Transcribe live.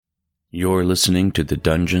You're listening to the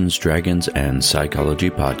Dungeons, Dragons, and Psychology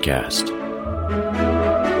Podcast.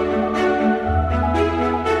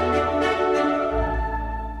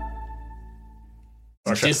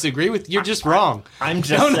 Disagree with you're just wrong. I'm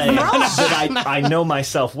just saying that I know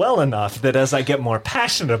myself well enough that as I get more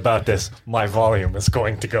passionate about this, my volume is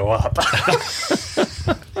going to go up. I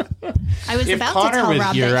was If about Connor to tell was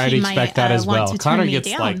Rob here, that I'd he expect might that as want well. to Connor turn me gets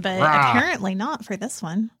down, like, but "Rah." apparently not for this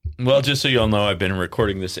one. Well, just so you all know, I've been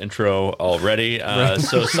recording this intro already.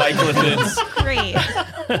 So, Cyclothids, Great.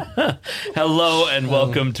 hello and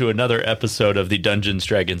welcome to another episode of the Dungeons,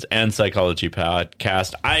 Dragons, and Psychology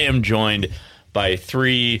Podcast. I am joined by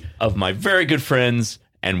three of my very good friends,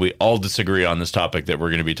 and we all disagree on this topic that we're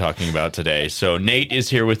going to be talking about today. So, Nate is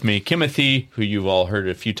here with me, Kimothee, who you've all heard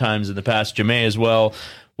a few times in the past, Jamae as well.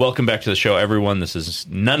 Welcome back to the show, everyone. This is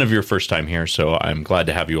none of your first time here, so I'm glad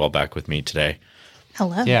to have you all back with me today.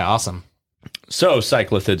 Hello. Yeah, awesome. So,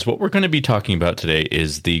 Cyclothids, what we're going to be talking about today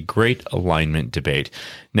is the Great Alignment Debate.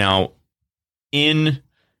 Now, in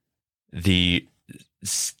the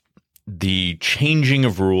changing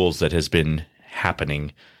of rules that has been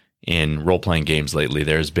happening in role-playing games lately,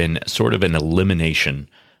 there's been sort of an elimination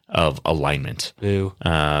of alignment. Boo.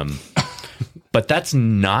 But that's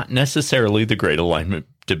not necessarily the Great Alignment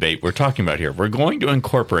Debate we're talking about here. We're going to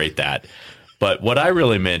incorporate that. But what I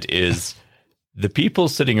really meant is the people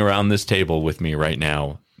sitting around this table with me right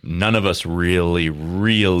now, none of us really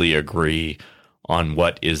agree on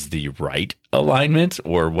what is the right alignment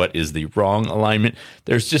or what is the wrong alignment.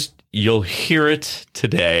 There's just, you'll hear it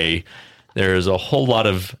today. There's a whole lot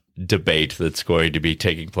of debate that's going to be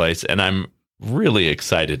taking place, and I'm really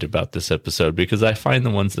excited about this episode because I find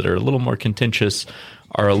the ones that are a little more contentious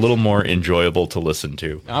are a little more enjoyable to listen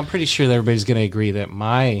to. I'm pretty sure that everybody's going to agree that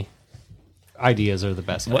my ideas are the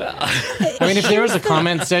best. Well, I mean, if there was a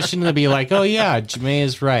comment session, they'd be like, oh, yeah, Jamae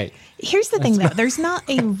is right. Here's the thing, though. There's not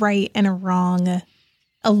a right and a wrong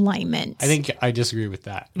alignment. I think I disagree with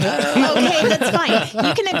that. Okay, that's fine.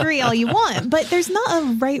 You can agree all you want, but there's not a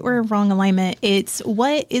right or a wrong alignment. It's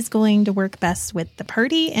what is going to work best with the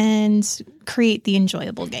party and create the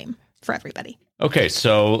enjoyable game for everybody. okay,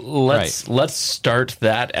 so let's start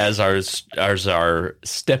that as our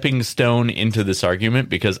stepping stone into this argument,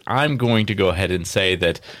 because I'm going to go ahead and say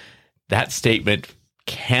that statement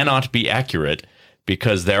cannot be accurate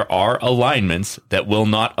because there are alignments that will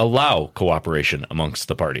not allow cooperation amongst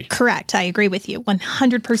the party. Correct. I agree with you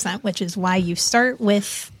 100%, which is why you start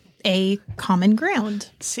with a common ground.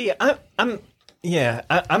 See, I'm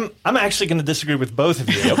actually going to disagree with both of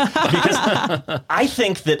you because I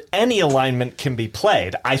think that any alignment can be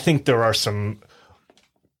played. I think there are some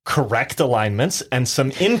correct alignments and some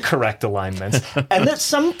incorrect alignments, and that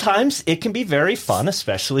sometimes it can be very fun,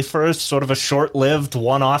 especially for a sort of a short-lived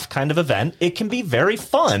one-off kind of event. It can be very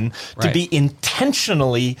fun to be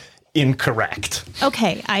intentionally incorrect.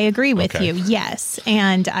 Okay, I agree with you. Yes.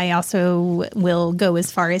 And I also will go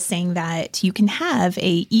as far as saying that you can have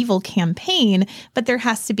a evil campaign, but there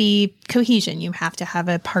has to be cohesion. You have to have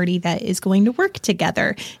a party that is going to work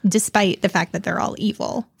together despite the fact that they're all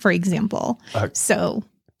evil, for example.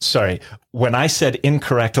 Sorry, when I said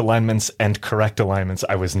incorrect alignments and correct alignments,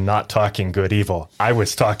 I was not talking good evil. I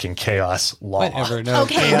was talking chaos law. Whatever. No,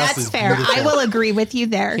 Okay, chaos that's is fair. beautiful. I will agree with you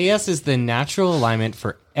there. Chaos is the natural alignment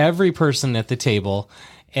for every person at the table,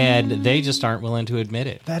 and they just aren't willing to admit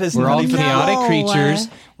it. That is we're not all even- chaotic No. creatures.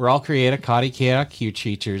 We're all chaotic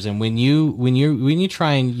creatures, and when you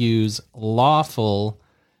try and use lawful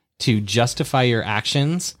to justify your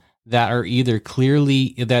actions that are either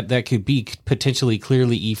clearly that could be potentially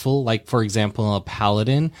clearly evil, like for example a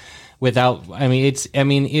paladin, it's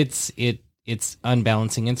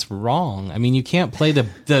unbalancing. It's wrong. I mean, you can't play the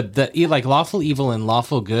like lawful evil and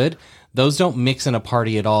lawful good. Those don't mix in a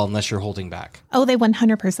party at all unless you're holding back. Oh, they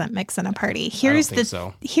 100% mix in a party. Here's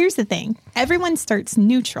the thing. Everyone starts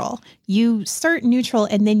neutral. You start neutral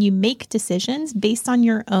and then you make decisions based on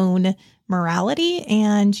your own morality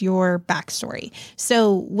and your backstory.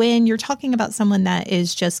 So when you're talking about someone that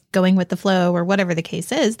is just going with the flow or whatever the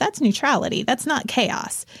case is, that's neutrality. That's not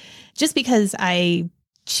chaos. Just because I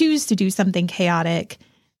choose to do something chaotic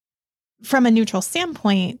from a neutral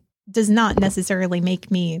standpoint does not necessarily make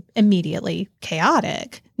me immediately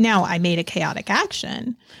chaotic. Now, I made a chaotic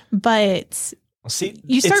action, but See,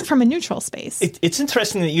 you start from a neutral space. It's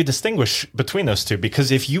interesting that you distinguish between those two, because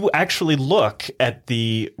if you actually look at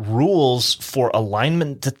the rules for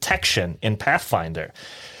alignment detection in Pathfinder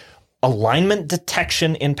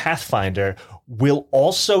will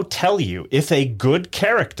also tell you if a good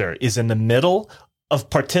character is in the middle of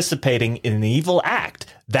participating in an evil act,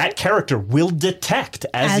 that character will detect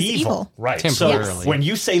as evil. Right. Temporarily. So when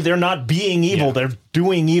you say they're not being evil, they're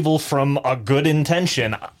doing evil from a good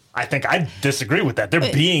intention, I think I disagree with that.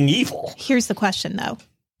 They're being evil. Here's the question, though.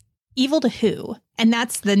 Evil to who? And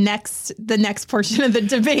that's the next portion of the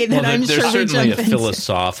debate that I'm sure we jump into. There's certainly a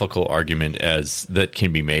philosophical argument that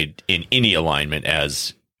can be made in any alignment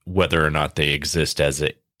as whether or not they exist as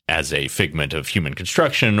a figment of human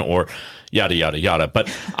construction or yada yada yada. But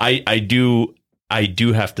I do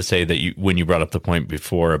have to say that when you brought up the point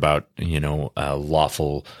before about a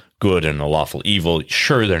lawful good and a lawful evil,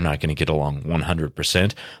 sure, they're not going to get along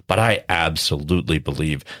 100%, but I absolutely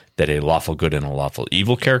believe that a lawful good and a lawful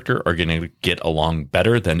evil character are going to get along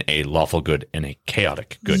better than a lawful good and a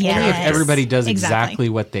chaotic good character. If everybody does exactly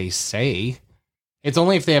what they say. It's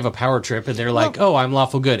only if they have a power trip and they're like, oh, I'm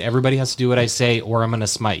lawful good. Everybody has to do what I say or I'm going to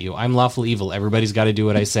smite you. I'm lawful evil. Everybody's got to do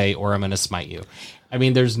what I say or I'm going to smite you. I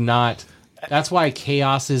mean, there's not... That's why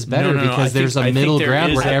chaos is better because there's a middle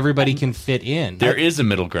ground where everybody can fit in. There is a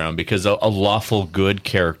middle ground because a lawful good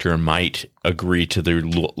character might agree to the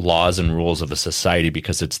laws and rules of a society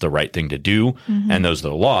because it's the right thing to do, and those are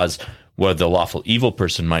the laws. Where the lawful evil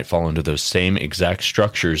person might fall into those same exact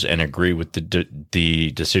structures and agree with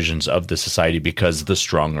the decisions of the society because the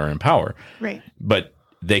strong are in power. Right. But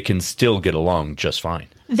they can still get along just fine.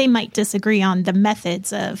 They might disagree on the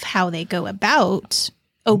methods of how they go about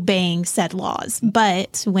obeying said laws.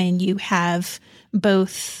 But when you have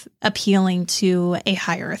both appealing to a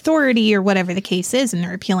higher authority or whatever the case is, and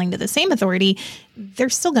they're appealing to the same authority, they're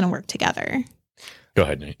still going to work together. Go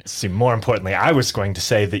ahead, Nate. See, more importantly, I was going to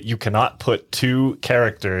say that you cannot put two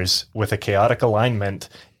characters with a chaotic alignment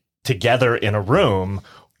together in a room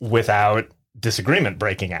without disagreement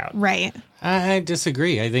breaking out. Right. I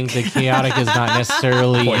disagree. I think the chaotic is not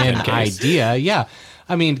necessarily an idea. Yeah.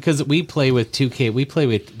 I mean, because we play with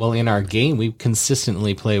in our game, we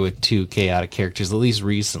consistently play with two chaotic characters, at least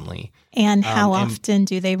recently. And how often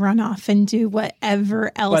do they run off and do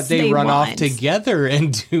whatever else but they run off together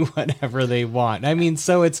and do whatever they want. I mean,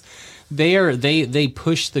 so it's they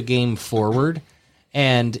push the game forward,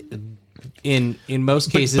 and in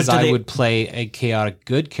most cases I would play a chaotic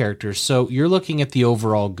good character. So you're looking at the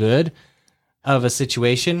overall good of a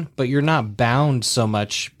situation, but you're not bound so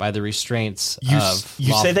much by the restraints of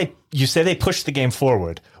you say they push the game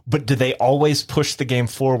forward, but do they always push the game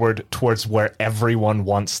forward towards where everyone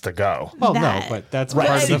wants to go? Well, no, but that's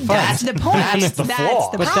part of the fun. That's the point. That's the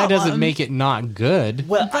flaw. The but problem. That doesn't make it not good.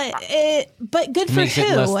 Well, but good it for makes who?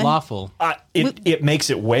 It less lawful. It makes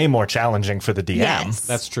it way more challenging for the DM. Yes,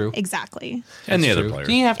 that's true. Exactly. And the other players.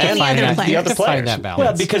 You have to find that balance.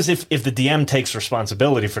 Well, because if the DM takes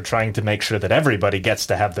responsibility for trying to make sure that everybody gets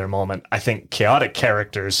to have their moment, I think chaotic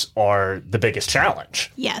characters are the biggest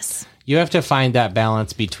challenge. Yes. You have to find that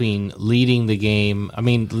balance between leading the game. I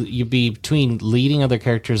mean, between leading other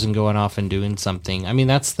characters and going off and doing something. I mean,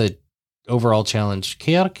 that's the overall challenge.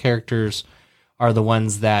 Chaotic characters are the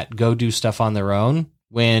ones that go do stuff on their own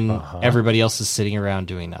when everybody else is sitting around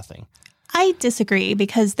doing nothing. I disagree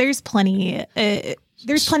because there's plenty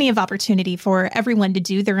of opportunity for everyone to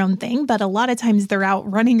do their own thing, but a lot of times they're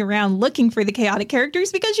out running around looking for the chaotic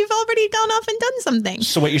characters because you've already gone off and done something.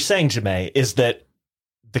 So what you're saying, Jamae, is that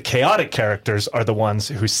the chaotic characters are the ones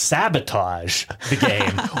who sabotage the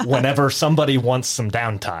game whenever somebody wants some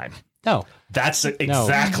downtime. No. That's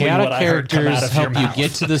exactly what I heard come out of your mouth. Help you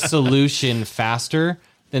get to the solution faster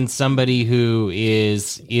than somebody who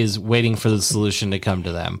is waiting for the solution to come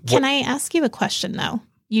to them. Can I ask you a question, though?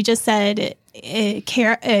 You just said a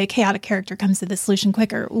chaotic character comes to the solution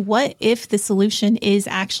quicker. What if the solution is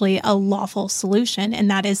actually a lawful solution and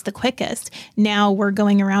that is the quickest? Now we're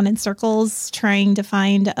going around in circles trying to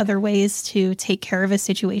find other ways to take care of a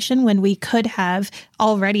situation when we could have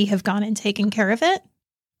already have gone and taken care of it?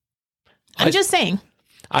 I'm just saying.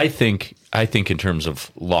 I think in terms of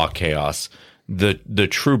law chaos, the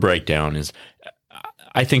true breakdown is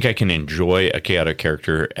I think I can enjoy a chaotic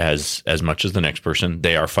character as much as the next person.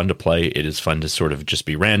 They are fun to play. It is fun to sort of just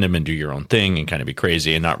be random and do your own thing and kind of be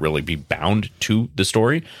crazy and not really be bound to the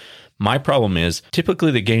story. My problem is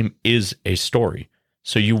typically the game is a story.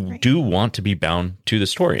 So you do want to be bound to the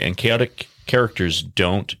story, and chaotic characters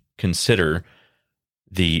don't consider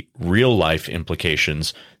the real life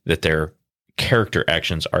implications that their character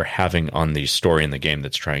actions are having on the story in the game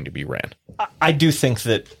that's trying to be ran. I do think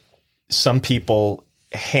that some people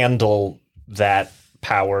handle that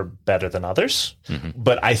power better than others,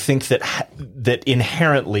 but I think that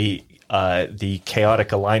inherently the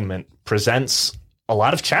chaotic alignment presents a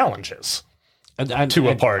lot of challenges to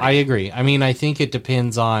a party. I agree. I mean, I think it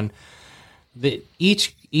depends on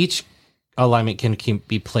each alignment can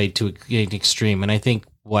be played to an extreme. And I think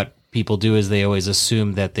what people do is they always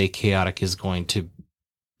assume that the chaotic is going to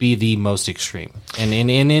be the most extreme. And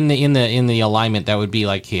in the alignment, that would be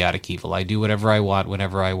like chaotic evil. I do whatever I want,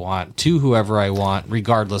 whenever I want, to whoever I want,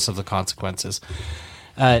 regardless of the consequences.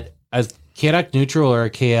 A chaotic neutral or a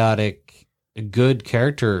chaotic good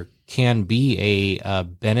character can be a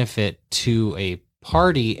benefit to a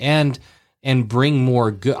party and bring more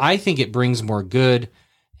good. I think it brings more good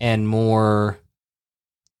and more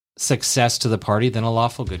success to the party than a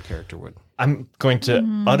lawful good character would. I'm going to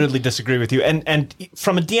utterly disagree with you. And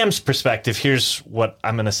from a DM's perspective, here's what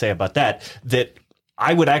I'm going to say about that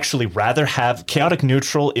I would actually rather have chaotic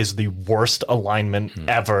neutral is the worst alignment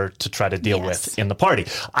ever to try to deal with in the party.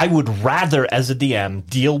 I would rather, as a DM,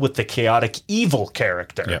 deal with the chaotic evil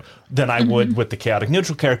character than I would with the chaotic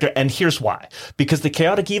neutral character. And here's why. Because the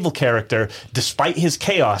chaotic evil character, despite his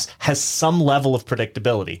chaos, has some level of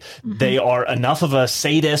predictability. They are enough of a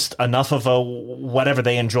sadist, enough of a whatever.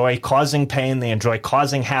 They enjoy causing pain, they enjoy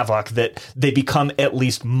causing havoc, that they become at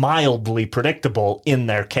least mildly predictable in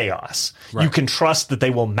their chaos. Right. You can trust that they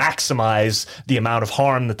will maximize the amount of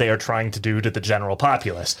harm that they are trying to do to the general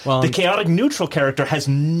populace. Well, the chaotic neutral character has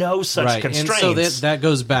no such constraints. And so that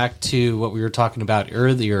goes back to what we were talking about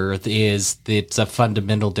earlier, is it's a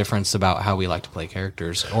fundamental difference about how we like to play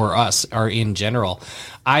characters, or us, or in general.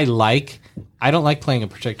 I don't like playing a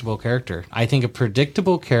predictable character. I think a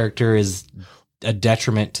predictable character is a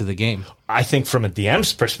detriment to the game. I think from a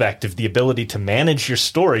DM's perspective, the ability to manage your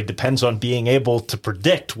story depends on being able to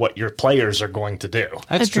predict what your players are going to do.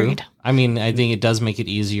 That's Agreed. True. I mean, I think it does make it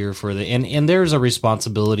easier for and there's a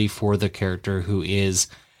responsibility for the character who is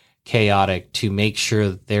chaotic to make sure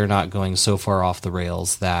that they're not going so far off the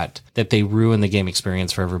rails that they ruin the game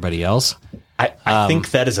experience for everybody else. I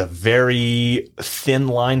think that is a very thin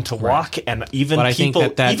line to walk, and even but people, I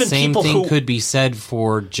think that even same people thing who, could be said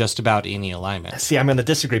for just about any alignment. See, I'm going to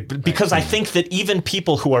disagree because I think that even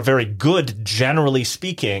people who are very good, generally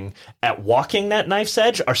speaking, at walking that knife's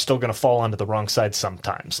edge are still going to fall onto the wrong side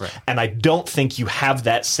sometimes. Right. And I don't think you have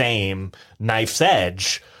that same knife's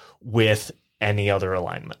edge with any other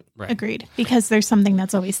alignment. Right. Agreed. Because there's something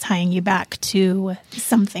that's always tying you back to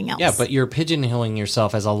something else. Yeah, but you're pigeonholing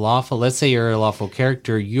yourself as a lawful. Let's say you're a lawful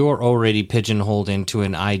character. You're already pigeonholed into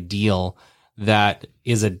an ideal that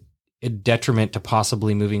is a detriment to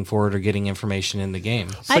possibly moving forward or getting information in the game.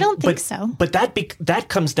 I don't think so. But that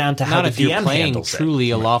comes down to how Not the if DM you're playing handles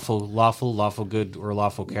truly it. a lawful good or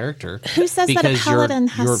lawful character. Who says that a paladin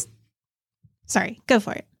has... Sorry, go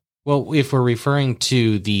for it. Well, if we're referring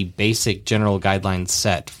to the basic general guidelines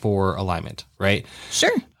set for alignment, right?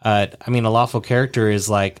 Sure. I mean, a lawful character is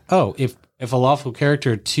like, if a lawful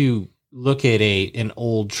character, to look at an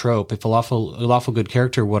old trope, if a lawful good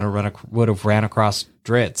character would have ran across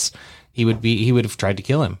Dritz, he would have tried to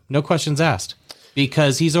kill him. No questions asked.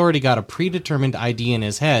 Because he's already got a predetermined idea in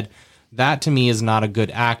his head. That to me is not a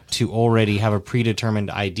good act, to already have a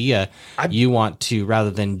predetermined idea. You want to,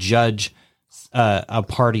 rather than judge a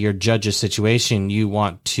party or judge a situation, you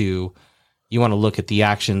want to look at the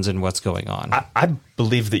actions and what's going on. I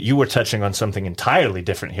believe that you were touching on something entirely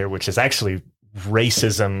different here, which is actually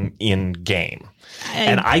racism in game.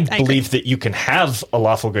 And I believe that you can have a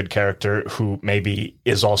lawful good character who maybe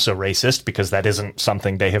is also racist, because that isn't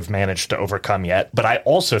something they have managed to overcome yet. But I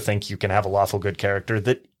also think you can have a lawful good character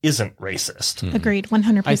that isn't racist. Agreed,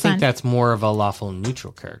 100%. I think that's more of a lawful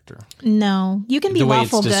neutral character. No, you can be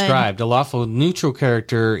lawful good. The way it's described. A lawful neutral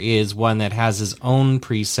character is one that has his own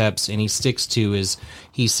precepts, and he sticks to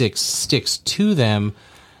them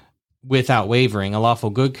without wavering. A lawful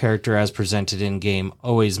good character, as presented in game,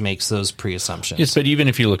 always makes those pre-assumptions. Yes, but even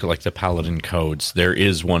if you look at like the Paladin codes, there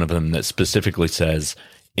is one of them that specifically says,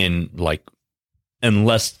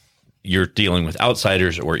 unless you're dealing with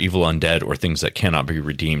outsiders or evil undead or things that cannot be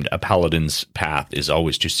redeemed, a paladin's path is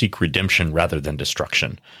always to seek redemption rather than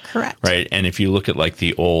destruction. Correct. Right? And if you look at like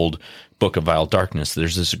the old Book of Vile Darkness,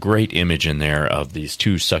 there's this great image in there of these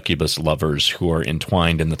two succubus lovers who are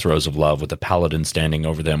entwined in the throes of love, with a paladin standing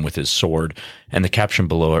over them with his sword. And the caption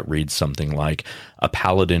below it reads something like, "A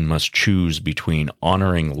paladin must choose between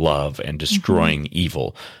honoring love and destroying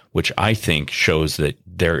evil," which I think shows that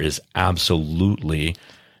there is absolutely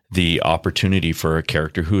the opportunity for a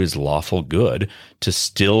character who is lawful good to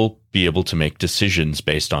still be able to make decisions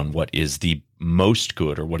based on what is the most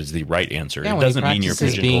good or what is the right answer. Yeah, it doesn't mean you're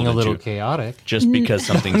being a little chaotic. Just because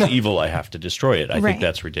something's evil, I have to destroy it. I think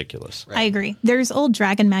that's ridiculous. Right. I agree. There's old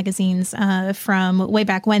dragon magazines from way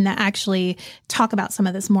back when that actually talk about some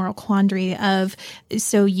of this moral quandary of,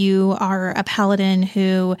 so you are a paladin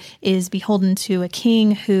who is beholden to a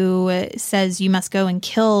king who says you must go and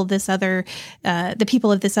kill this other, the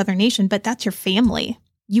people of this other nation, but that's your family.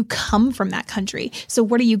 You come from that country. So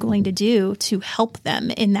what are you going to do to help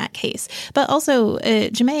them in that case? But also,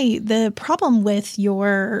 Jamae, the problem with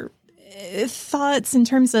your thoughts in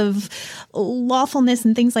terms of lawfulness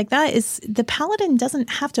and things like that is the paladin doesn't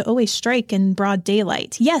have to always strike in broad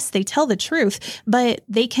daylight. Yes, they tell the truth, but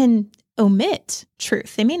they can omit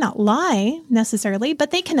truth. They may not lie necessarily,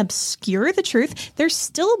 but they can obscure the truth. They're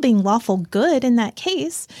still being lawful good in that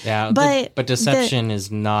case. Yeah, but deception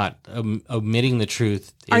is not omitting the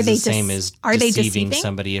truth. Is the same as deceiving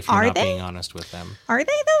somebody if you're not being honest with them. Are they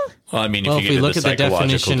though? Well, I mean, if you look at the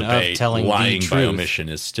definition debate, of telling lying by omission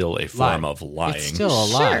is still a form of lying. It's still a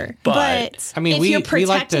lie. Sure, but I mean, if you're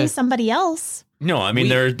protecting somebody else. No, I mean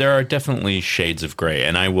there are definitely shades of gray,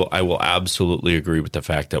 and I will absolutely agree with the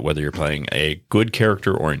fact that whether you're playing a good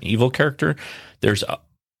character or an evil character, there's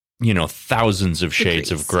thousands of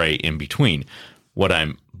shades of gray in between. What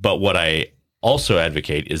I also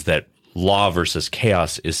advocate is that law versus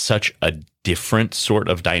chaos is such a different sort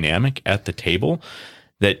of dynamic at the table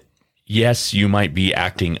that yes, you might be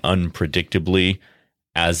acting unpredictably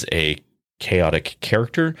as a chaotic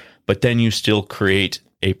character, but then you still create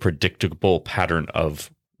a predictable pattern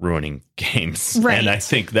of ruining games. Right. And I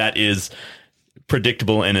think that is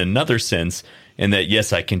predictable in another sense, in that,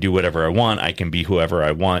 yes, I can do whatever I want. I can be whoever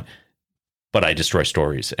I want, but I destroy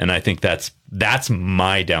stories. And I think that's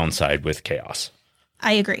my downside with chaos.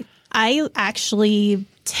 I agree. I actually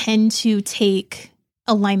tend to take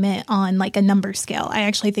alignment on like a number scale. I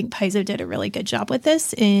actually think Paizo did a really good job with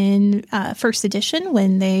this in first edition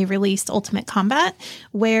when they released Ultimate Combat,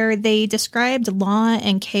 where they described law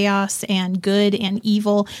and chaos and good and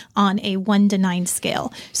evil on a 1 to 9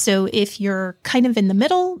 scale. So if you're kind of in the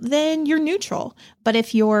middle, then you're neutral. But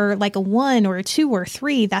if you're like a 1 or a 2 or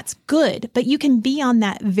 3, that's good. But you can be on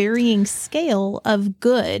that varying scale of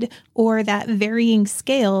good or that varying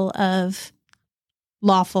scale of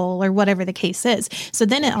lawful or whatever the case is. So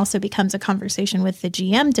then it also becomes a conversation with the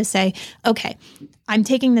GM to say, okay, I'm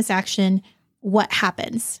taking this action. What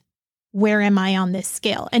happens? Where am I on this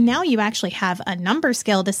scale? And now you actually have a number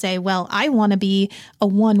scale to say, well, I want to be a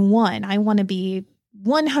 1-1. I want to be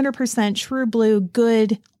 100% true blue,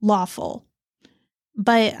 good, lawful.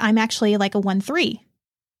 But I'm actually like a 1-3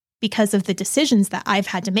 because of the decisions that I've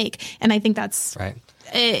had to make. And I think that's right.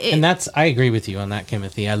 And I agree with you on that,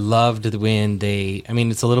 Kimothee. I loved when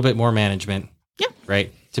it's a little bit more management. Yeah.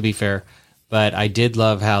 Right. To be fair. But I did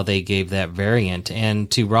love how they gave that variant.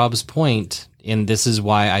 And to Rob's point, and this is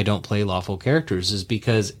why I don't play lawful characters, is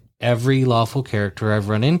because every lawful character I've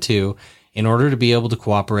run into, in order to be able to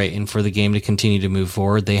cooperate and for the game to continue to move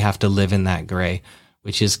forward, they have to live in that gray,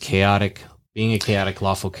 which is chaotic, being a chaotic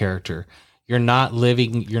lawful character. You're not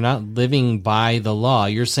living by the law.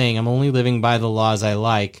 You're saying I'm only living by the laws I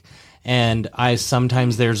like, and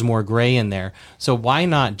sometimes there's more gray in there. So why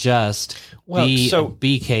not just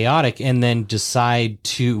be chaotic and then decide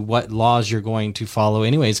to what laws you're going to follow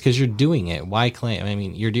anyways, because you're doing it. Why claim? I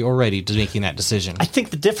mean, you're already making that decision. I think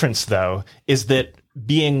the difference though is that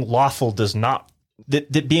being lawful does not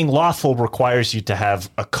that being lawful requires you to have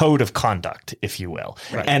a code of conduct, if you will.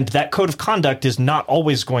 Right. And that code of conduct is not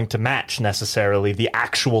always going to match necessarily the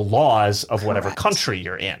actual laws of whatever country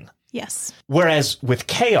you're in. Yes. Whereas with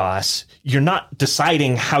chaos, you're not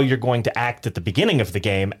deciding how you're going to act at the beginning of the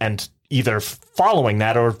game and either following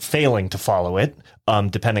that or failing to follow it,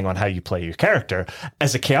 depending on how you play your character.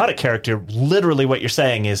 As a chaotic character, literally what you're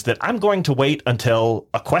saying is that I'm going to wait until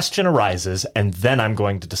a question arises, and then I'm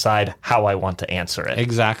going to decide how I want to answer it.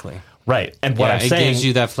 Exactly. Right. And what I'm saying... It gives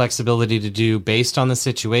you that flexibility to do, based on the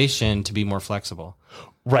situation, to be more flexible.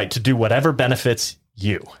 Right. To do whatever benefits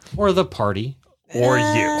you. Or the party. Or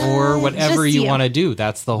you. Or whatever you want to do.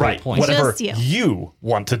 That's the whole point. Whatever you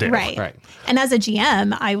want to do. Right. And as a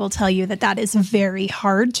GM, I will tell you that is very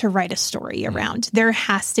hard to write a story around. There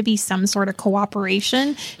has to be some sort of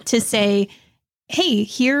cooperation to say, hey,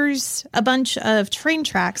 here's a bunch of train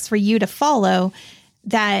tracks for you to follow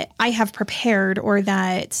that I have prepared, or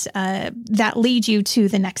that lead you to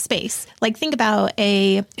the next space. Like, think about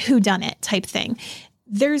a whodunit type thing.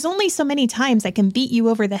 There's only so many times I can beat you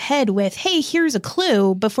over the head with, hey, here's a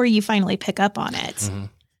clue, before you finally pick up on it. Mm-hmm.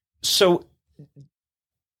 So,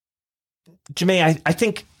 Jamae, I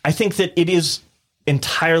think that it is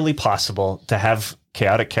entirely possible to have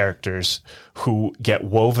chaotic characters who get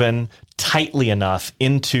woven tightly enough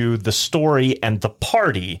into the story and the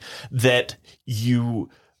party that you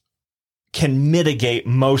can mitigate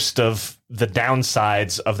most of the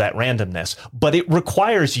downsides of that randomness, but it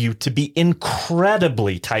requires you to be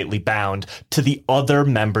incredibly tightly bound to the other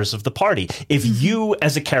members of the party. If you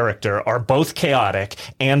as a character are both chaotic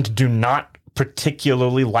and do not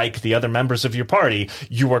particularly like the other members of your party,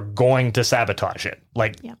 you are going to sabotage it.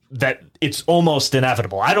 That it's almost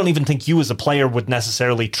inevitable. I don't even think you as a player would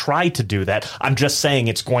necessarily try to do that. I'm just saying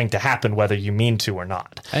it's going to happen whether you mean to or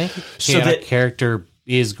not. I think chaotic character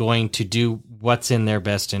is going to do what's in their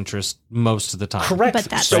best interest most of the time. Correct. But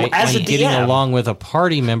that's so as a DM, getting along with a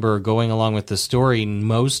party member or going along with the story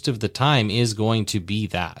most of the time is going to be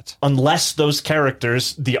that. Unless those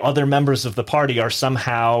characters, the other members of the party, are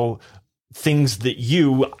somehow things that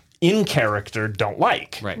you in character don't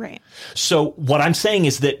like. Right. So what I'm saying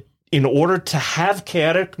is that in order to have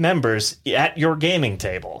chaotic members at your gaming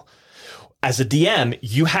table, as a DM,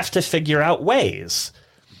 you have to figure out ways.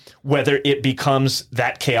 Whether it becomes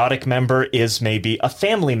that chaotic member is maybe a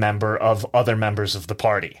family member of other members of the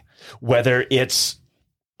party, whether it's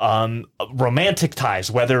romantic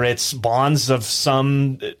ties, whether it's bonds of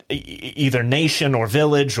some either nation or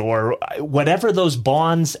village or whatever those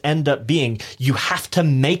bonds end up being, you have to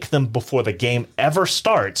make them before the game ever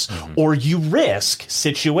starts, or you risk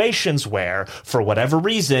situations where, for whatever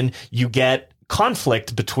reason, you get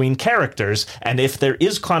conflict between characters, and if there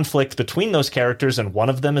is conflict between those characters and one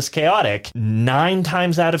of them is chaotic, 9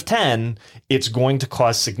 times out of 10, it's going to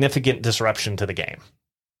cause significant disruption to the game.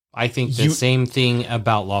 I think the same thing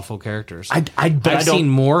about lawful characters. I've seen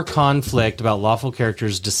more conflict about lawful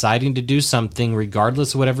characters deciding to do something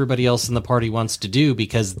regardless of what everybody else in the party wants to do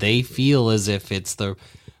because they feel as if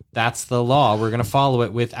that's the law. We're going to follow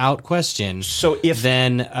it without question. So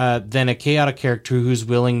then a chaotic character who's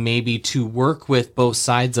willing maybe to work with both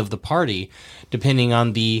sides of the party, depending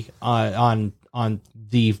on the on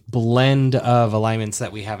the blend of alignments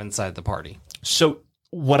that we have inside the party. So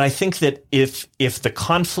what I think that if the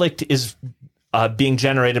conflict is being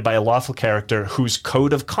generated by a lawful character whose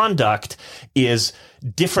code of conduct is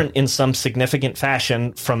different in some significant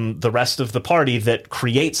fashion from the rest of the party that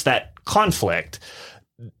creates that conflict,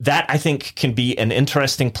 that I think can be an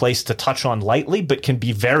interesting place to touch on lightly, but can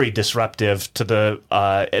be very disruptive to the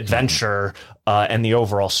adventure and the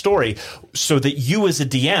overall story, so that you as a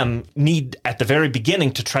DM need at the very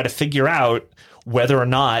beginning to try to figure out whether or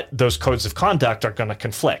not those codes of conduct are going to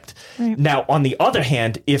conflict. Right. Now, on the other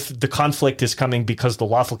hand, if the conflict is coming because the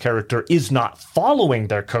lawful character is not following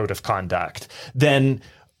their code of conduct, then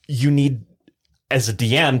you need, as a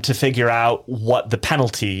DM, to figure out what the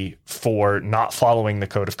penalty for not following the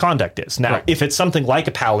code of conduct is. Now, if it's something like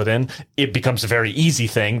a paladin, it becomes a very easy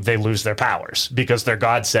thing. They lose their powers because their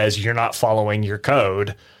god says, you're not following your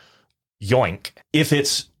code. Yoink. If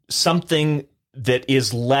it's something that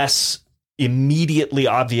is less immediately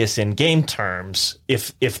obvious in game terms,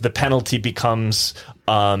 if the penalty becomes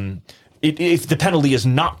if the penalty is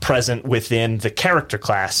not present within the character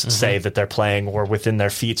class, say, that they're playing, or within their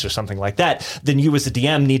feats or something like that, then you as a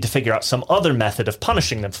DM need to figure out some other method of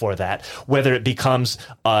punishing them for that, whether it becomes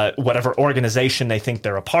whatever organization they think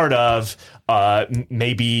they're a part of,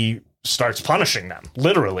 maybe starts punishing them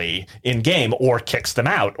literally in game, or kicks them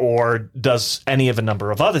out, or does any of a number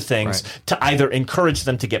of other things to either encourage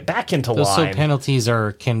them to get back into line. So penalties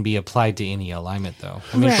can be applied to any alignment, though.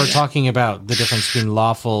 I mean, if we're talking about the difference between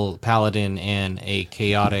lawful paladin and a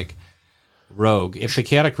chaotic rogue, if the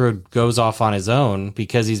chaotic rogue goes off on his own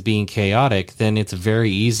because he's being chaotic, then it's very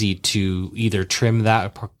easy to either trim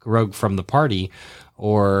that rogue from the party,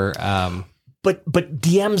 or but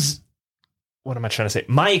DMs. What am I trying to say?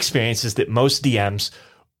 My experience is that most DMs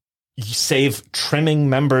save trimming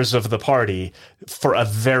members of the party for a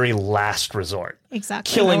very last resort.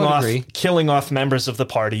 Exactly. Killing off members of the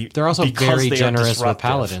party. They're also very generous with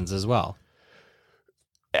paladins as well.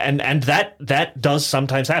 And that does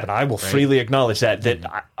sometimes happen. I will freely acknowledge that.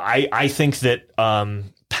 I think that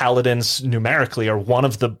paladins numerically are one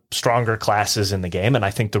of the stronger classes in the game, and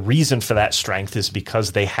I think the reason for that strength is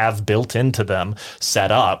because they have built into them,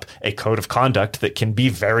 set up a code of conduct that can be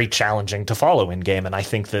very challenging to follow in game, and I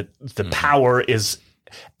think that the power is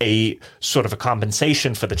a sort of a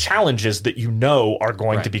compensation for the challenges that are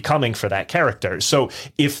going to be coming for that character. So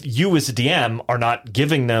if you as a DM are not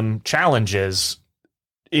giving them challenges,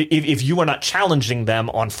 if you are not challenging them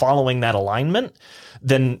on following that alignment,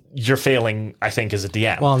 then you're failing, I think, as a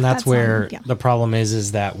DM. Well, and that's where the problem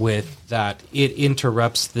is that with that, it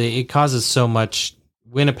interrupts it causes so much.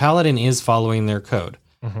 When a paladin is following their code,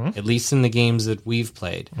 at least in the games that we've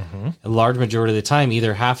played. A large majority of the time,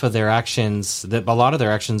 either half of their actions, a lot of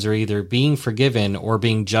their actions are either being forgiven or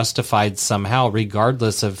being justified somehow,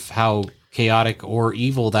 regardless of how chaotic or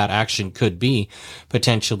evil that action could be,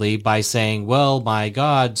 potentially by saying, well, my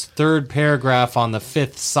God's third paragraph on the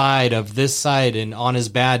fifth side of this side, and on his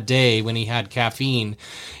bad day when he had caffeine,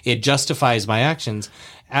 it justifies my actions.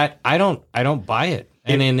 I don't buy it.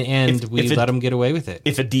 And in the end, we let them get away with it.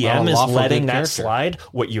 If a DM is letting that slide,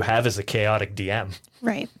 what you have is a chaotic DM.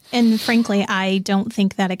 Right. And frankly, I don't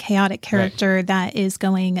think that a chaotic character that is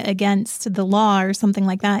going against the law or something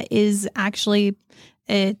like that is actually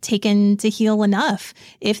taken to heal enough.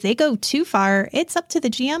 If they go too far, it's up to the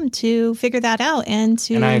GM to figure that out and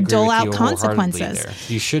to dole out consequences.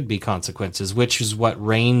 You should be consequences, which is what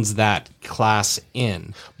reins that class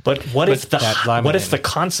in. But what if the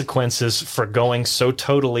consequences for going so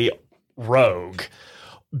totally rogue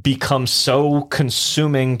become so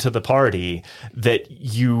consuming to the party that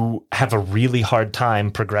you have a really hard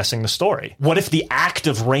time progressing the story? What if the act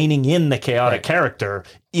of reining in the chaotic character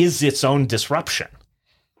is its own disruption?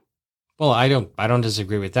 Well, I don't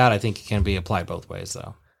disagree with that. I think it can be applied both ways,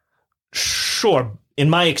 though. Sure.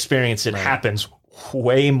 In my experience, it happens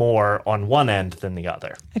way more on one end than the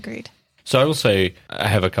other. Agreed. So I will say I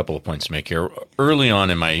have a couple of points to make here. Early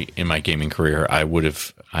on in my gaming career, I would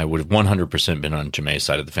have 100% been on Jamae's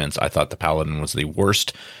side of the fence. I thought the Paladin was the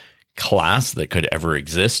worst class that could ever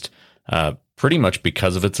exist, pretty much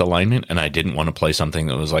because of its alignment, and I didn't want to play something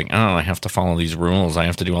that was like, oh, I have to follow these rules, I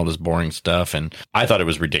have to do all this boring stuff, and I thought it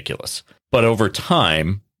was ridiculous. But over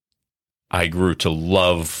time, I grew to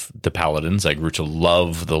love the Paladins. I grew to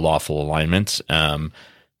love the lawful alignments,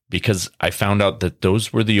 because I found out that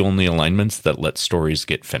those were the only alignments that let stories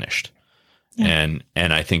get finished. Yeah.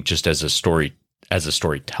 And I think just as a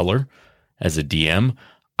storyteller, as a DM,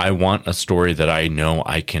 I want a story that I know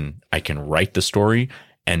I can write the story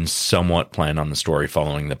and somewhat plan on the story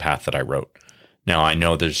following the path that I wrote. Now, I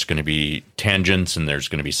know there's going to be tangents and there's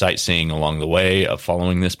going to be sightseeing along the way of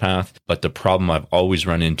following this path, but the problem I've always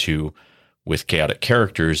run into with chaotic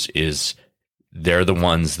characters is they're the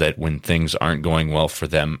ones that when things aren't going well for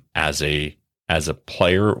them as a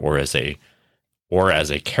player or as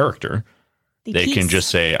a character, they can just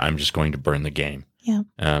say, I'm just going to burn the game. Yeah.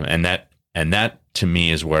 And that to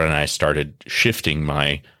me is where I started shifting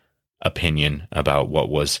my opinion about what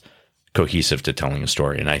was cohesive to telling a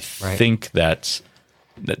story. And I think that's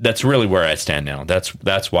really where I stand now.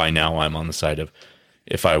 That's why now I'm on the side of,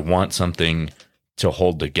 if I want something to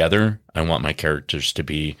hold together, I want my characters to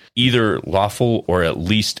be either lawful or at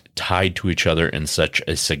least tied to each other in such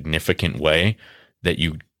a significant way that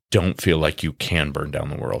you don't feel like you can burn down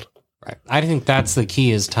the world. Right. I think that's the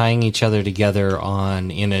key, is tying each other together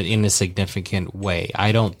in a significant way.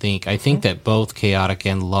 I think that both chaotic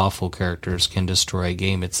and lawful characters can destroy a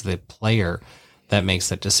game. It's the player that makes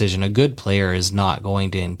that decision. A good player is not going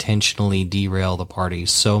to intentionally derail the party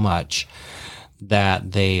so much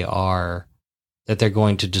that they're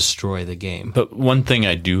going to destroy the game. But one thing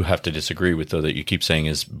I do have to disagree with, though, that you keep saying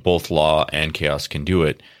is both law and chaos can do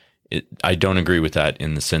it. I don't agree with that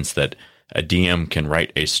in the sense that a DM can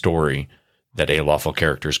write a story that a lawful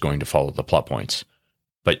character is going to follow the plot points,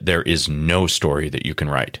 but there is no story that you can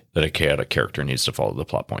write that a chaotic character needs to follow the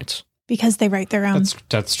plot points. Because they write their own.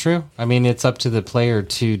 That's true. I mean, it's up to the player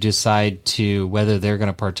to decide whether they're going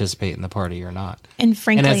to participate in the party or not. And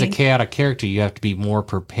frankly, and as a chaotic character, you have to be more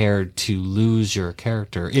prepared to lose your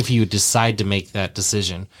character if you decide to make that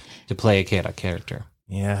decision to play a chaotic character.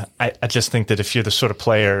 Yeah, I just think that if you're the sort of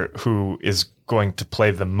player who is going to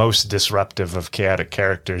play the most disruptive of chaotic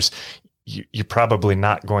characters, you're probably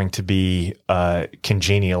not going to be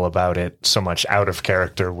congenial about it so much out of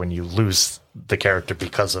character when you lose the character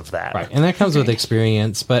because of that. Right, and that comes with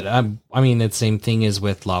experience. But I mean, the same thing is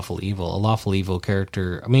with lawful evil. A lawful evil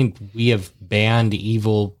character. I mean, we have banned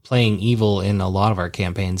playing evil in a lot of our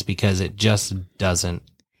campaigns because it just doesn't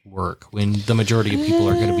work when the majority of people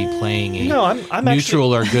are going to be playing a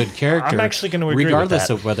neutral or good character. I'm actually going to agree regardless with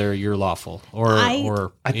that. of whether you're lawful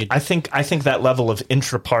or I think that level of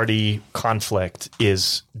intra-party conflict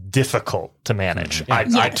is difficult to manage. Yeah.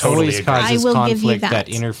 I totally always agree. causes conflict that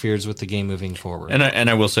interferes with the game moving forward. And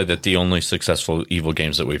I will say that the only successful evil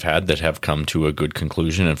games that we've had that have come to a good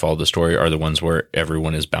conclusion and followed the story are the ones where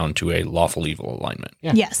everyone is bound to a lawful evil alignment.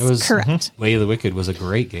 Yeah, yes, it was, correct. Way of the Wicked was a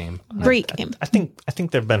great game. Great game. I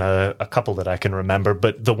think there've been a couple that I can remember,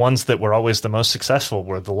 but the ones that were always the most successful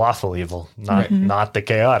were the lawful evil, not the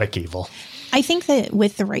chaotic evil. I think that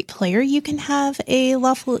with the right player, you can have a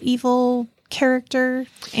lawful evil character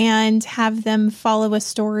and have them follow a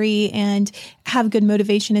story and have good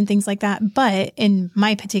motivation and things like that. But in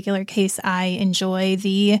my particular case, I enjoy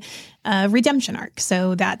the redemption arc.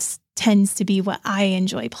 So that's tends to be what I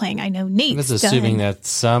enjoy playing. I know Nate. I was assuming that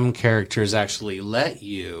some characters actually let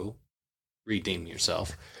you redeem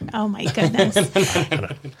yourself. Oh my goodness.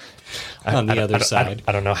 On the other side.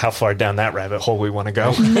 I don't know how far down that rabbit hole we want to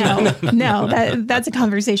go. No, that's a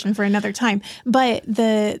conversation for another time. But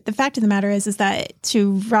the fact of the matter is that,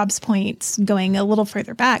 to Rob's point, going a little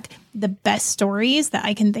further back, the best stories that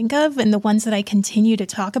I can think of and the ones that I continue to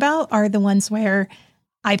talk about are the ones where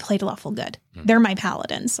I played lawful good. They're my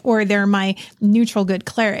paladins, or they're my neutral good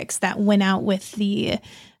clerics that went out with the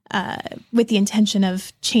intention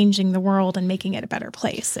of changing the world and making it a better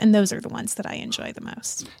place. And those are the ones that I enjoy the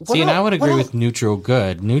most. See, and I would agree with neutral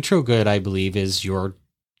good. Neutral good, I believe, is your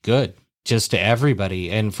good just to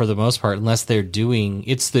everybody. And for the most part, unless they're doing,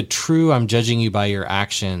 it's the true, I'm judging you by your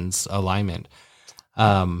actions alignment.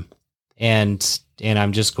 And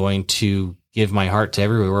I'm just going to give my heart to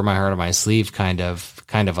everywhere, wear my heart on my sleeve kind of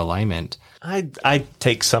alignment. I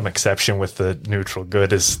take some exception with the neutral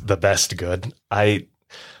good is the best good. I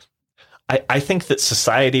think that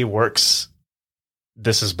society works,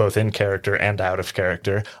 this is both in character and out of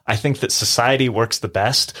character. I think that society works the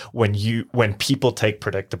best when people take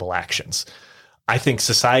predictable actions. I think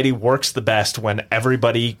society works the best when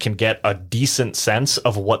everybody can get a decent sense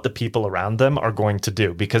of what the people around them are going to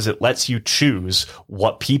do, because it lets you choose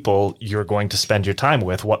what people you're going to spend your time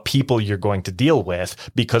with, what people you're going to deal with,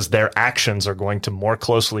 because their actions are going to more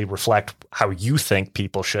closely reflect how you think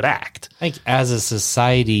people should act. Like, as a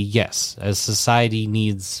society, yes, as society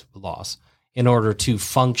needs laws in order to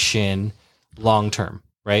function long term,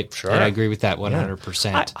 right? Sure. And I agree with that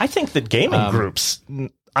 100%. I think that gaming groups,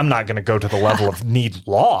 I'm not going to go to the level of need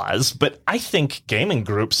laws, but I think gaming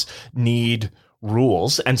groups need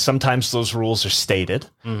rules, and sometimes those rules are stated,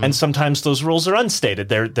 and sometimes those rules are unstated.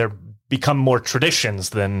 They're become more traditions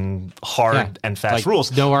than hard and fast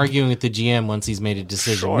rules. No arguing with the GM once he's made a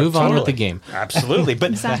decision. Sure, Move on with the game. Absolutely.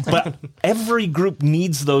 But Exactly. but every group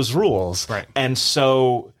needs those rules. Right. And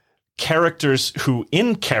so characters who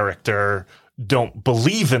in character don't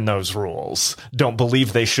believe in those rules, don't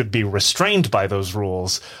believe they should be restrained by those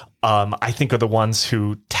rules, I think are the ones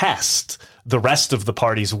who test the rest of the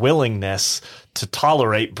party's willingness to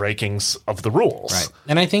tolerate breakings of the rules. Right.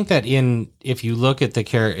 And I think that if you look at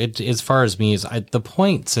as far as me, the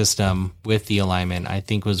point system with the alignment, I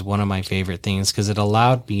think was one of my favorite things, because it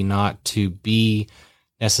allowed me not to be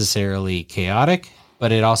necessarily chaotic,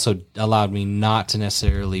 but it also allowed me not to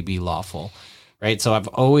necessarily be lawful. Right. So I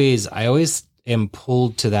always am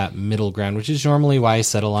pulled to that middle ground, which is normally why I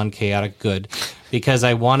settle on chaotic good, because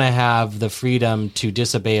I want to have the freedom to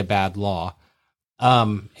disobey a bad law.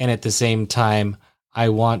 And at the same time, I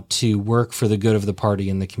want to work for the good of the party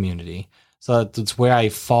and the community. So that's where I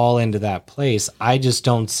fall into that place. I just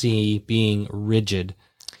don't see being rigid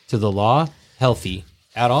to the law healthy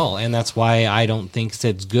at all. And that's why I don't think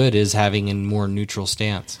it's good as having a more neutral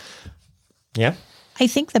stance. Yeah. I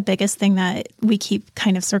think the biggest thing that we keep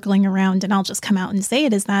kind of circling around, and I'll just come out and say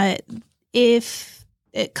it, is that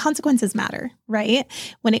consequences matter, right?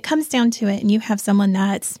 When it comes down to it and you have someone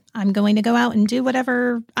that's, I'm going to go out and do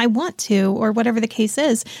whatever I want to, or whatever the case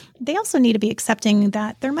is, they also need to be accepting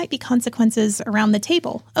that there might be consequences around the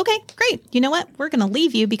table. Okay, great. You know what? We're going to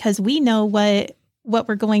leave you because we know what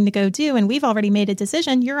we're going to go do, and we've already made a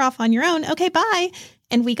decision. You're off on your own. Okay, bye.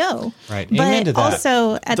 And we go. Right. But Amen to that.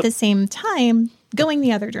 also at the same time, going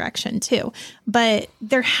the other direction too. But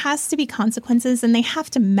there has to be consequences, and they have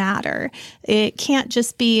to matter. It can't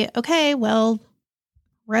just be, okay, well,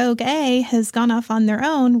 Rogue A has gone off on their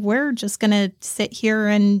own. We're just going to sit here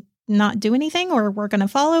and not do anything, or we're going to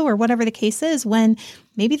follow, or whatever the case is, when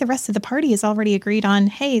maybe the rest of the party has already agreed on,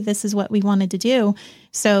 hey, this is what we wanted to do.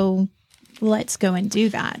 So let's go and do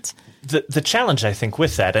that. The challenge, I think,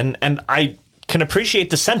 with that, and I can appreciate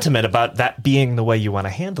the sentiment about that being the way you want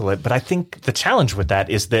to handle it, but I think the challenge with that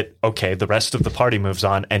is that, okay, the rest of the party moves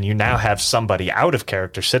on, and you now have somebody out of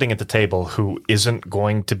character sitting at the table who isn't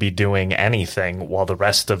going to be doing anything while the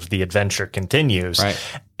rest of the adventure continues. Right.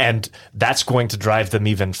 And that's going to drive them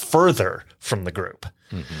even further from the group.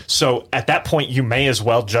 Mm-hmm. So at that point, you may as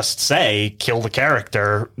well just say, kill the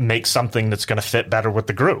character, make something that's going to fit better with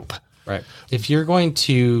the group. Right. If you're going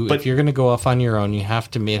to go off on your own, it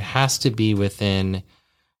has to be within,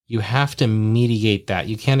 you have to mediate that.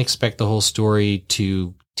 You can't expect the whole story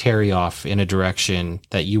to tarry off in a direction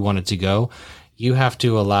that you want it to go. You have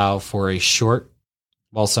to allow for a short,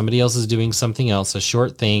 while somebody else is doing something else, a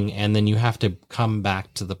short thing, and then you have to come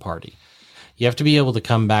back to the party. You have to be able to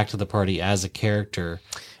come back to the party as a character.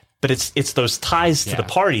 But it's those ties to the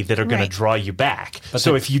party that are going to draw you back. But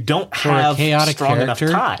so if you don't have strong enough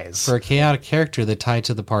ties. For a chaotic character, the tie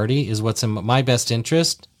to the party is what's in my best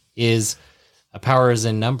interest is a power is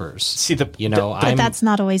in numbers. See, but that's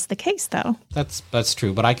not always the case, though. That's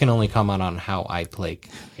true, but I can only comment on how I play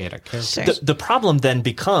chaotic characters. Sure. The problem then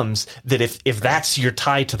becomes that if that's your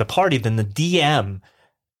tie to the party, then the DM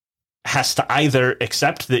has to either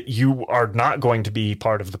accept that you are not going to be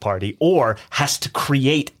part of the party or has to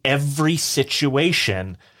create every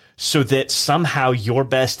situation so that somehow your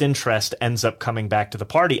best interest ends up coming back to the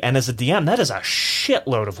party. And as a DM, that is a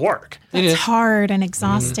shitload of work. It's hard and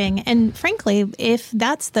exhausting. Mm-hmm. And frankly, if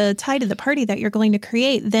that's the tie to the party that you're going to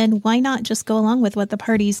create, then why not just go along with what the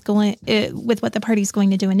party's going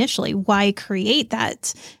to do initially? Why create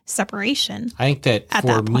that separation? I think that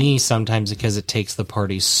for me, sometimes because it takes the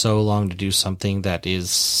party so long to do something that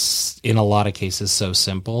is, in a lot of cases, so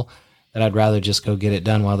simple that I'd rather just go get it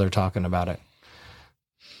done while they're talking about it.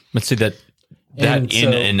 Let's see that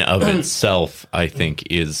in and of itself, I think,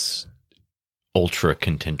 is ultra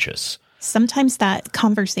contentious. Sometimes that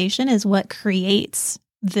conversation is what creates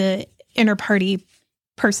the inter-party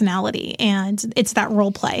personality, and it's that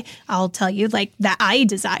role play. I'll tell you, like, that I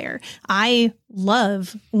desire. I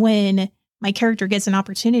love when my character gets an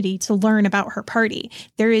opportunity to learn about her party.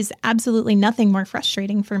 There is absolutely nothing more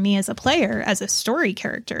frustrating for me as a player, as a story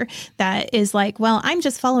character, that is like, well, I'm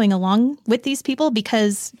just following along with these people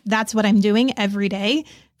because that's what I'm doing every day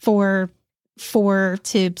for 4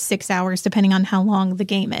 to 6 hours, depending on how long the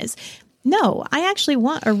game is. No, I actually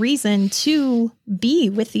want a reason to be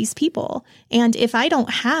with these people. And if I don't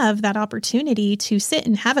have that opportunity to sit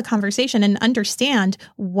and have a conversation and understand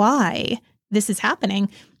why this is happening,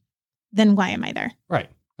 then why am I there? Right.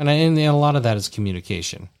 And a lot of that is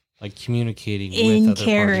communication, like communicating in with other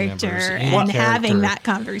character party members. and having that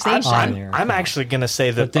conversation. I'm actually going to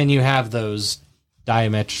say that. But then you have those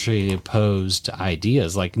diametrically opposed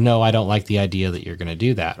ideas. Like, no, I don't like the idea that you're going to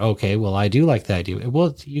do that. Okay, well, I do like the idea.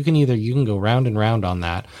 Well, you can go round and round on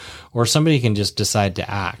that, or somebody can just decide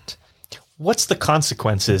to act. What's the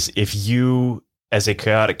consequences if you, as a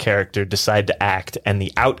chaotic character, decide to act and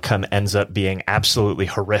the outcome ends up being absolutely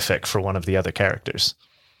horrific for one of the other characters?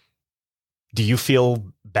 Do you feel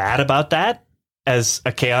bad about that as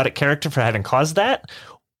a chaotic character for having caused that?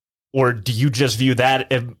 Or do you just view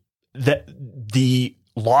that the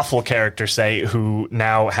lawful character, say, who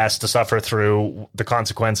now has to suffer through the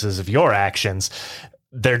consequences of your actions,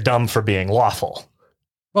 they're dumb for being lawful?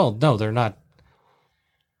 Well, no, they're not.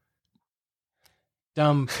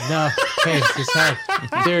 Dumb. No, okay,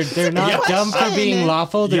 they're not dumb for being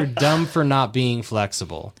lawful. They're dumb for not being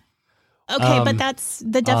flexible. Okay, but that's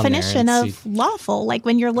the definition of lawful. Like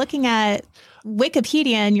when you're looking at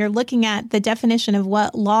Wikipedia and you're looking at the definition of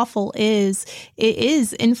what lawful is, it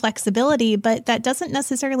is inflexibility, but that doesn't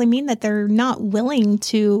necessarily mean that they're not willing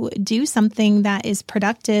to do something that is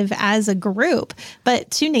productive as a group. But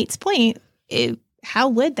to Nate's point, how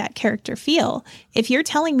would that character feel if you're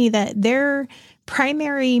telling me that their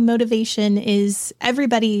primary motivation is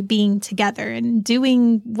everybody being together and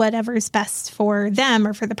doing whatever's best for them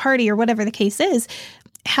or for the party or whatever the case is?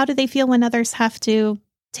 How do they feel when others have to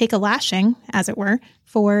take a lashing, as it were,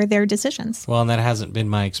 for their decisions? Well, and that hasn't been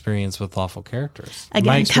my experience with lawful characters. Again,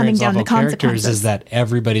 my experience coming down with to lawful characters consequences is that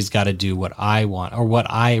everybody's got to do what I want or what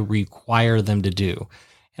I require them to do,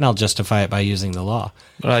 and I'll justify it by using the law.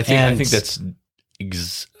 But I think that's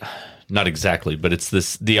not exactly, but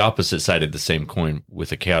it's the opposite side of the same coin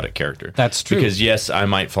with a chaotic character. That's true. Because yes, I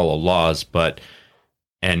might follow laws,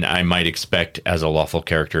 and I might expect as a lawful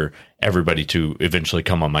character everybody to eventually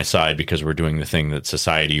come on my side because we're doing the thing that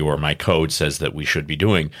society or my code says that we should be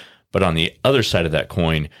doing. But on the other side of that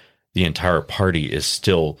coin, the entire party is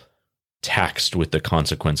still taxed with the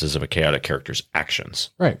consequences of a chaotic character's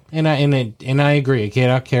actions. Right. And I agree. A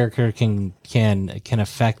chaotic character can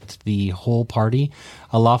affect the whole party.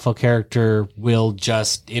 A lawful character will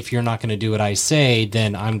just, if you're not going to do what I say,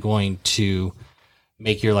 then I'm going to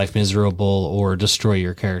make your life miserable or destroy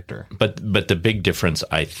your character. But the big difference,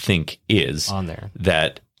 I think, is on there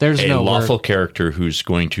that there's a lawful character who's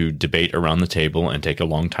going to debate around the table and take a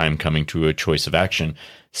long time coming to a choice of action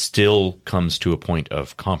still comes to a point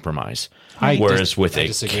of compromise. Whereas with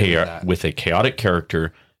a chaotic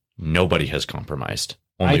character, nobody has compromised.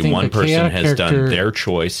 Only one person has done their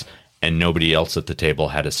choice, and nobody else at the table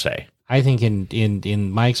had a say. I think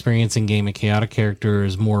in my experience in game, a chaotic character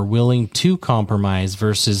is more willing to compromise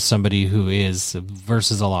versus somebody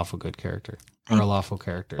versus a lawful good character. for a lawful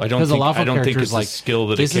character. I don't think it's a skill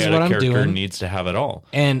that a chaotic character needs to have at all.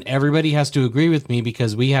 And everybody has to agree with me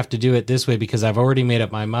because we have to do it this way because I've already made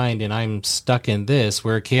up my mind and I'm stuck in this,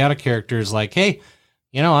 where a chaotic character is like, hey,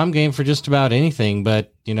 I'm game for just about anything,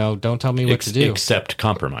 but, don't tell me what to do. Except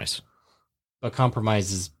compromise. But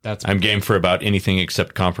compromise I'm game for about anything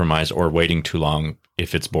except compromise or waiting too long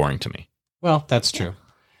if it's boring to me. Well, that's true.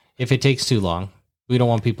 If it takes too long. We don't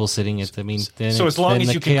want people sitting at then as long as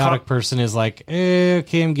the you chaotic person is like,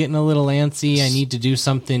 okay, I'm getting a little antsy. I need to do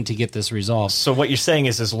something to get this resolved. So what you're saying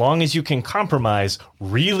is as long as you can compromise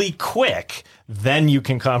really quick, then you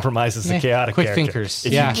can compromise as a chaotic quick character. thinkers.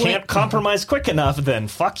 If you can't compromise quick enough, then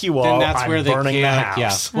fuck you all. Then that's where the burning chaotic, the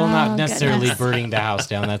house. Yeah. Well, not necessarily burning the house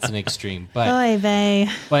down. That's an extreme. But Oy vey.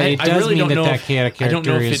 But it does really mean don't know that chaotic character I don't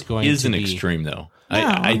know if is it going is to an be extreme though.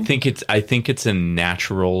 No. I think it's a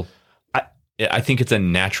natural. I think it's a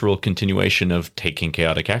natural continuation of taking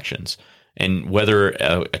chaotic actions, and whether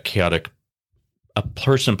a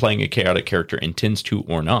person playing a chaotic character intends to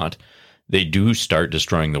or not, they do start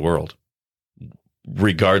destroying the world,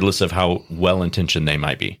 regardless of how well intentioned they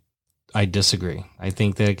might be. I disagree. I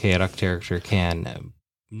think that a chaotic character can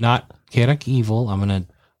not chaotic evil. I'm going to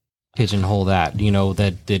pigeonhole that.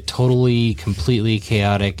 That the totally, completely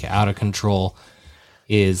chaotic, out of control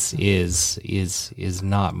is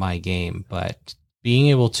not my game, but being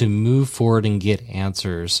able to move forward and get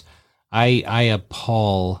answers, I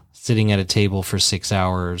appall sitting at a table for 6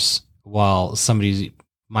 hours while somebody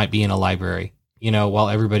might be in a library, while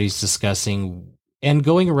everybody's discussing and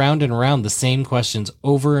going around and around the same questions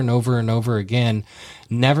over and over and over again,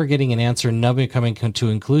 never getting an answer, never coming to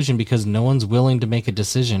inclusion because no one's willing to make a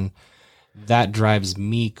decision. That drives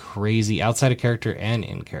me crazy outside of character and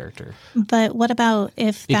in character. But what about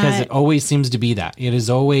because it always seems to be that. It is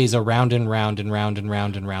always around and round and round and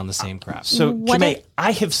round and round the same crap. So, Jamae,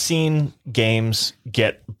 I have seen games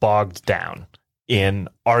get bogged down in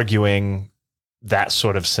arguing that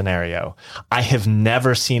sort of scenario. I have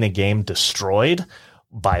never seen a game destroyed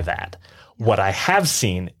by that. What I have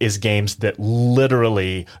seen is games that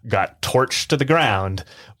literally got torched to the ground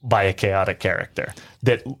by a chaotic character,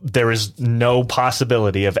 that there is no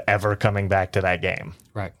possibility of ever coming back to that game.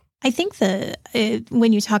 Right. I think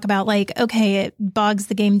when you talk about it bogs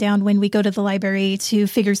the game down when we go to the library to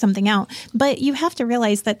figure something out. But you have to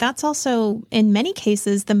realize that that's also, in many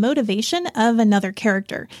cases, the motivation of another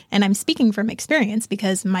character. And I'm speaking from experience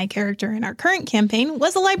because my character in our current campaign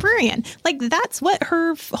was a librarian. That's what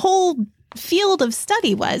her whole field of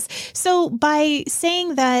study was. So by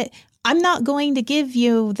saying that I'm not going to give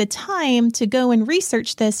you the time to go and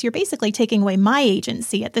research this, you're basically taking away my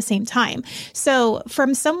agency at the same time. So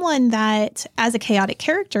from someone that, as a chaotic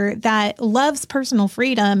character, that loves personal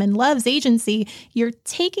freedom and loves agency, you're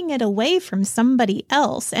taking it away from somebody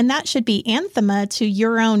else. And that should be anathema to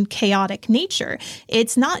your own chaotic nature.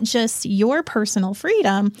 It's not just your personal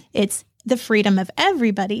freedom, it's the freedom of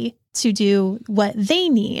everybody to do what they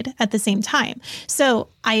need at the same time. So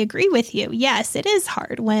I agree with you. Yes, it is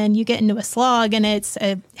hard when you get into a slog and it's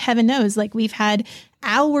heaven knows, we've had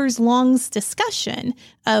hours long discussion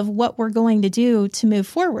of what we're going to do to move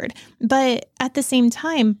forward. But at the same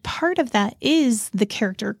time, part of that is the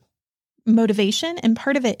character motivation and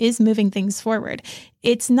part of it is moving things forward.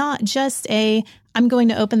 It's not just I'm going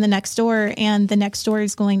to open the next door and the next door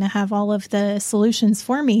is going to have all of the solutions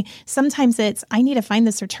for me. Sometimes it's, I need to find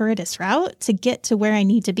the circuitous route to get to where I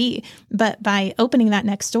need to be. But by opening that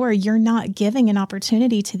next door, you're not giving an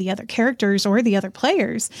opportunity to the other characters or the other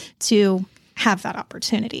players to have that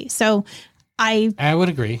opportunity. So I would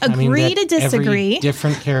agree. Agree to disagree. Every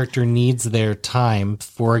different character needs their time.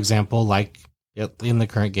 For example, like in the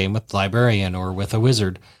current game with librarian or with a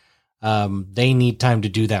wizard, they need time to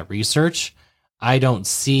do that research. I don't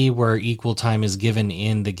see where equal time is given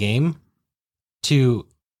in the game to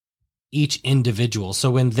each individual. So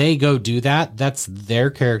when they go do that, that's their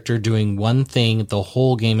character doing one thing. The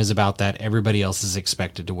whole game is about that. Everybody else is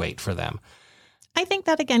expected to wait for them. I think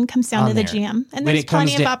that again comes down to the GM, and there's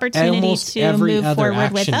plenty of opportunity to move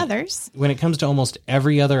forward with others. When it comes to almost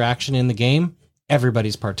every other action in the game,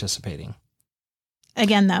 everybody's participating.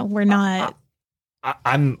 Again, though, we're not.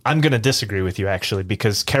 I'm going to disagree with you actually,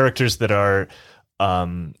 because characters that are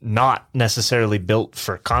not necessarily built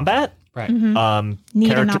for combat, right?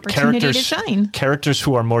 Need an opportunity to shine. Characters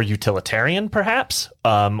who are more utilitarian, perhaps,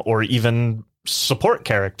 or even support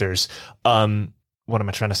characters. What am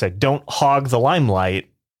I trying to say? Don't hog the limelight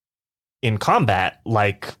in combat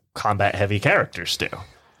like combat heavy characters do.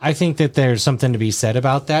 I think that there's something to be said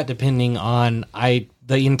about that, depending on the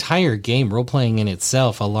the entire game, role-playing in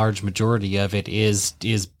itself, a large majority of it is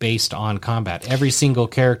based on combat. Every single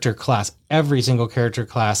character class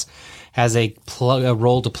has a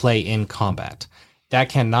role to play in combat. That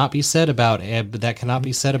cannot be said about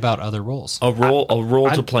other roles. A role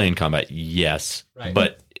to play in combat, yes, right.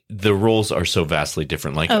 But the roles are so vastly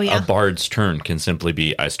different. Like a bard's turn can simply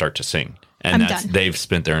be I start to sing, and they've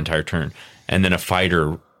spent their entire turn, and then a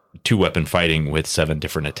fighter. 2-weapon fighting with 7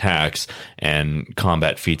 different attacks and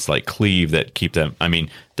combat feats like cleave that keep them. I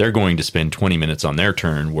mean, they're going to spend 20 minutes on their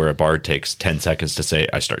turn, where a bard takes 10 seconds to say,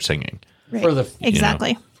 "I start singing." Right. For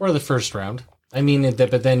the first round. I mean,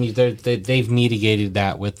 but then they've mitigated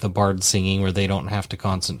that with the bard singing, where they don't have to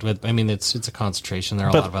concentrate. I mean, it's a concentration. There are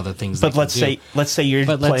a lot of other things. But let's say you're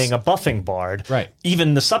playing a buffing bard. Right.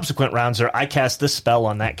 Even the subsequent rounds are I cast this spell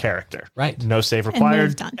on that character. Right. No save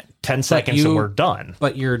required. 10 seconds and we're done.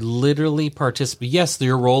 But you're literally participating. Yes,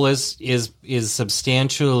 your role is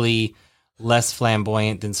substantially less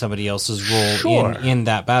flamboyant than somebody else's role in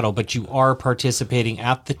that battle, but you are participating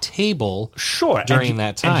at the table during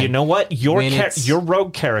that time. And you know what? Your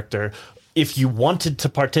rogue character, if you wanted to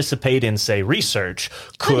participate in, say, research,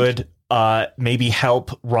 could maybe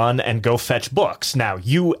help run and go fetch books. Now,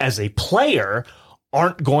 you as a player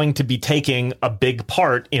aren't going to be taking a big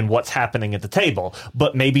part in what's happening at the table,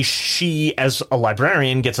 but maybe she, as a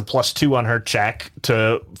librarian, gets a +2 on her check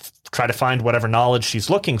to try to find whatever knowledge she's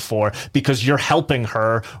looking for, because you're helping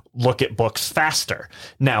her look at books faster.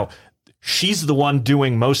 Now, she's the one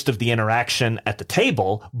doing most of the interaction at the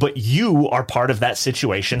table, but you are part of that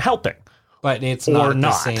situation helping. But it's not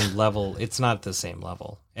the same level. It's not the same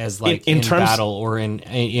level as like in battle or in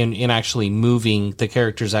actually moving, the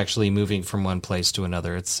characters actually moving from one place to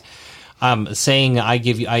another. It's saying I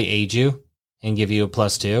aid you and give you a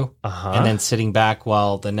 +2, and then sitting back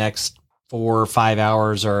while the next 4 or 5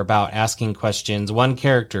 hours are about asking questions. One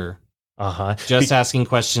character asking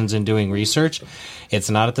questions and doing research. It's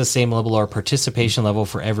not at the same level or participation level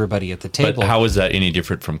for everybody at the table. But how is that any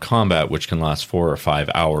different from combat, which can last 4 or 5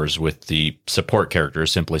 hours, with the support character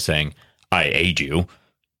simply saying, I aid you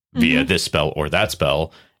via this spell or that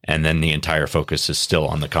spell, and then the entire focus is still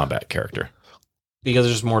on the combat character? Because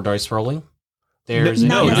there's more dice rolling. There's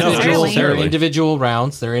individual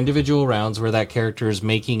rounds. There are individual rounds where that character is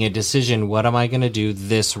making a decision. What am I going to do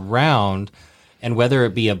this round? And whether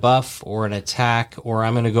it be a buff or an attack, or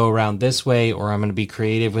I'm going to go around this way, or I'm going to be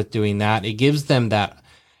creative with doing that, it gives them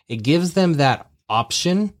that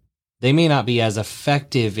option. They may not be as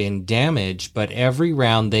effective in damage, but every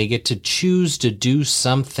round they get to choose to do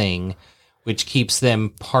something which keeps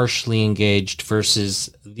them partially engaged, versus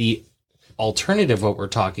the alternative, what we're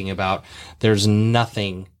talking about. There's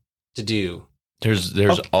nothing to do. There's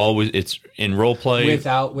always, it's in role play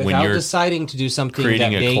without deciding to do something,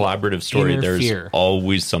 creating that a collaborative story. Interfere. There's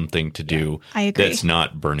always something to do that's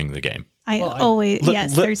not burning the game. There's literally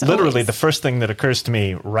always. The first thing that occurs to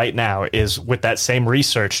me right now is, with that same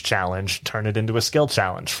research challenge, turn it into a skill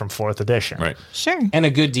challenge from 4th edition. Right. Sure. And a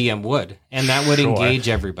good DM would, and that would engage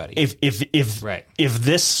everybody. If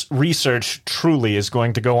this research truly is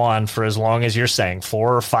going to go on for as long as you're saying,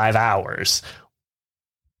 4 or 5 hours,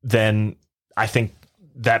 then I think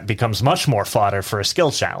that becomes much more fodder for a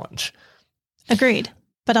skill challenge. Agreed.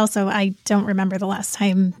 But also, I don't remember the last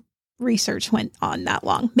time research went on that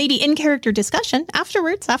long. Maybe in character discussion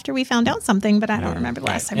afterwards, after we found out something, but I don't remember the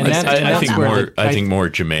last time. I think more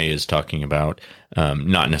Jamae is talking about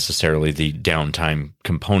not necessarily the downtime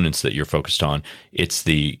components that you're focused on. It's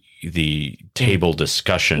the table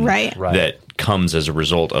discussion that comes as a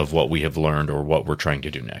result of what we have learned or what we're trying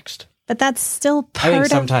to do next. But that's still part I think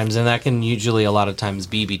sometimes, and that can usually a lot of times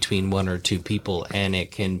be between 1 or 2 people, and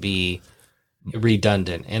it can be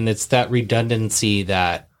redundant. And it's that redundancy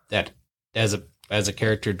that as a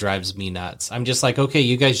character drives me nuts. I'm just like, okay,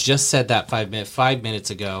 you guys just said that 5 minutes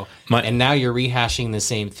ago, and now you're rehashing the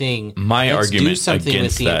same thing. My Let's argument do something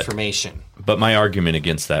against with the that, information. But my argument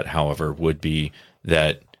against that, however, would be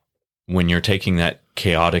that when you're taking that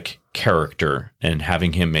chaotic character and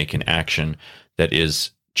having him make an action that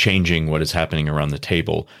is changing what is happening around the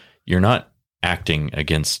table, you're not acting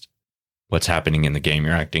against what's happening in the game.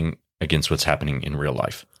 You're acting against what's happening in real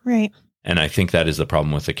life. Right. And I think that is the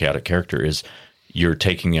problem with the chaotic character, is you're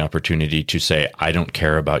taking the opportunity to say, I don't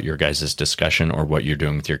care about your guys' discussion or what you're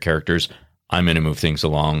doing with your characters. I'm going to move things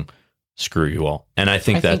along. Screw you all. And I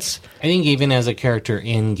think I think even as a character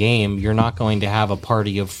in game, you're not going to have a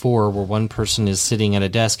party of 4 where one person is sitting at a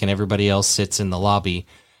desk and everybody else sits in the lobby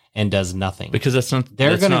and does nothing. Because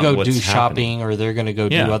they're going to go do shopping, or they're going to go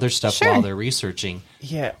do other stuff while they're researching.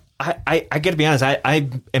 Yeah. I got to be honest. I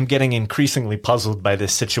am getting increasingly puzzled by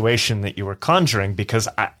this situation that you were conjuring, because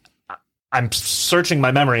I'm searching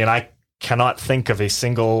my memory and I cannot think of a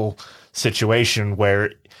single situation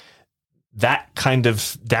where that kind of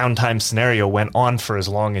downtime scenario went on for as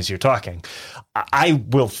long as you're talking. I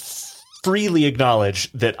will freely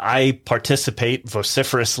acknowledge that I participate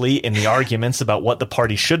vociferously in the arguments about what the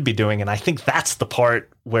party should be doing, and I think that's the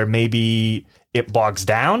part where maybe it bogs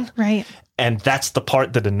down. Right. And that's the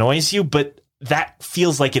part that annoys you, but that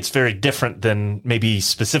feels like it's very different than maybe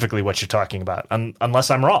specifically what you're talking about, unless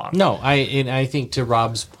I'm wrong. No, I think to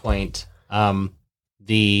Rob's point,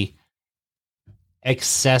 the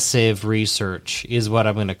excessive research is what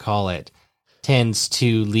I'm going to call it, tends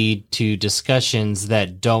to lead to discussions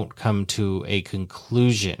that don't come to a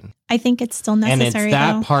conclusion. I think it's still necessary. And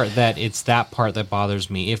it's that part that bothers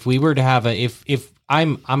me. If we were to have if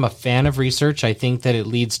I'm a fan of research, I think that it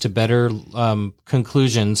leads to better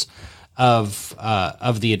conclusions of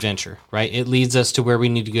the adventure, right? It leads us to where we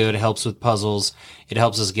need to go. It helps with puzzles. It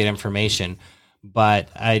helps us get information. But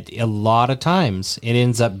a lot of times it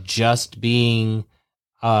ends up just being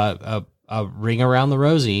a ring around the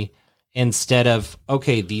rosy, instead of,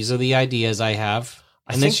 okay, these are the ideas I have.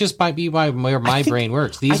 And this just might be where my brain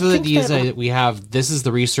works. These are the ideas that we have. This is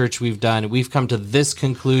the research we've done. We've come to this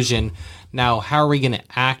conclusion. Now, how are we going to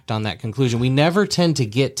act on that conclusion? We never tend to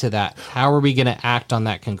get to that. How are we going to act on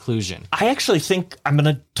that conclusion? I actually think I'm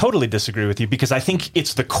going to totally disagree with you, because I think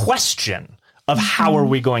it's the question of how are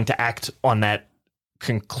we going to act on that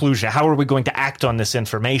conclusion? How are we going to act on this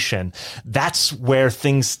information? That's where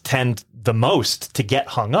things tend the most to get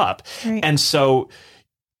hung up. Right. And so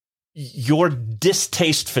your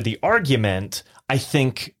distaste for the argument, I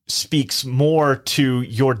think, speaks more to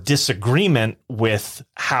your disagreement with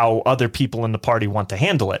how other people in the party want to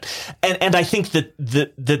handle it. And I think that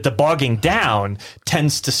the bogging down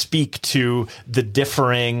tends to speak to the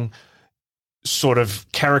differing sort of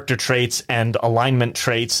character traits and alignment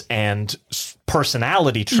traits and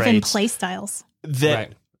personality traits. Even play styles.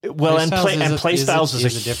 That, well, play styles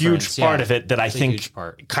is a huge part of it that I think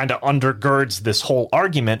kind of undergirds this whole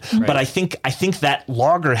argument. Right. But I think that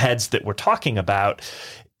loggerheads that we're talking about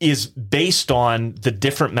is based on the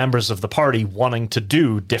different members of the party wanting to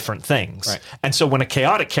do different things. Right. And so when a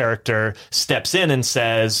chaotic character steps in and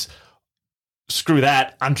says, screw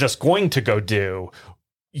that, I'm just going to go do,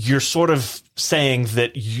 you're sort of saying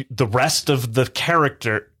that the rest of the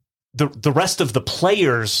character, the rest of the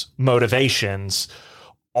player's motivations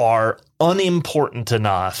are unimportant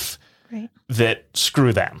enough that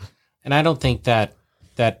screw them. And I don't think that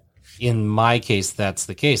in my case that's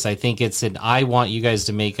the case. I think it's I want you guys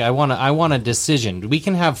to make I want a decision. We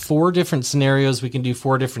can have 4 different scenarios, we can do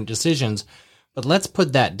 4 different decisions, but let's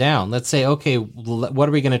put that down. Let's say, okay, what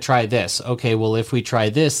are we going to try this? Okay, well, if we try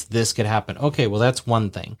this could happen. Okay, well, that's one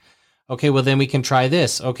thing. Okay, well, then we can try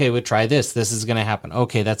this. Okay, we'll try this. This is going to happen.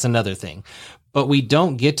 Okay, that's another thing. But we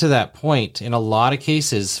don't get to that point in a lot of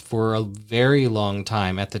cases for a very long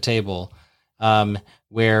time at the table,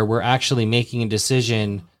 where we're actually making a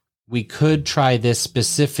decision. We could try this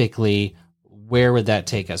specifically. Where would that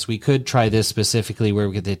take us? We could try this specifically. Where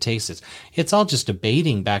would it take us? It's all just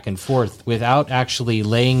debating back and forth without actually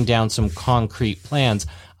laying down some concrete plans.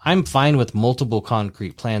 I'm fine with multiple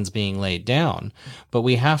concrete plans being laid down, but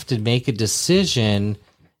we have to make a decision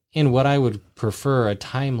in what I would prefer a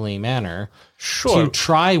timely manner to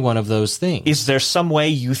try one of those things. Is there some way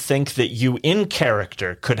you think that you in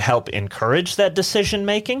character could help encourage that decision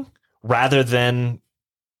making rather than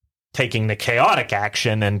taking the chaotic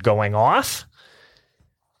action and going off?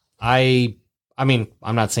 I mean,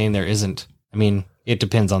 I'm not saying there isn't. I mean, it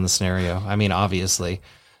depends on the scenario. I mean, obviously,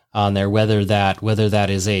 on there whether that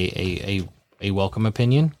is a welcome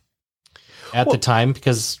opinion at the time,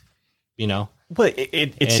 because Well,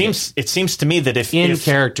 it seems to me that if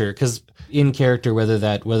character, because in character, whether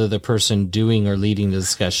the person doing or leading the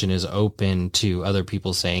discussion is open to other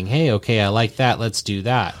people saying, "Hey, okay, I like that. Let's do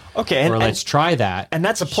that." Okay, or let's try that. And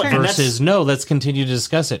that's a point. Versus no, let's continue to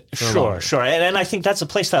discuss it. Sure. And I think that's a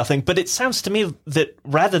playstyle thing. But it sounds to me that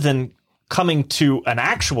rather than coming to an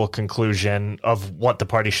actual conclusion of what the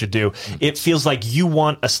party should do, it feels like you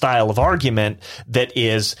want a style of argument that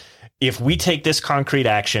is, if we take this concrete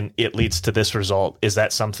action, it leads to this result. Is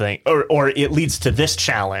that something, or it leads to this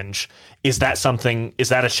challenge? Is that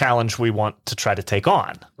a challenge we want to try to take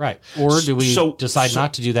on? Right. Or do we decide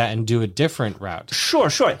not to do that and do a different route? Sure.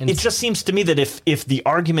 It just seems to me that if the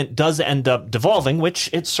argument does end up devolving,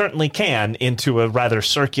 which it certainly can, into a rather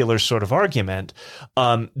circular sort of argument,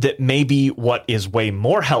 that maybe what is way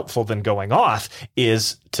more helpful than going off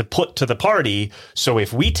is to put to the party. So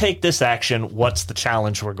if we take this action, what's the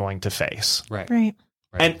challenge we're going to face? Right.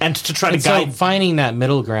 And to try to guide. So finding that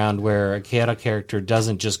middle ground where a chaotic character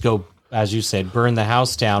doesn't just go, as you said, burn the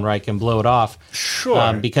house down, right, can blow it off.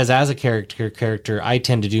 Sure. Because as a character, I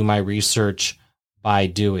tend to do my research by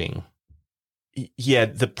doing. Yeah,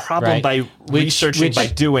 the problem by researching by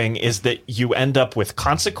doing is that you end up with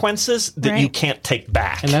consequences that you can't take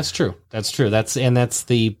back. And that's true. That's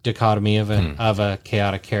the dichotomy of a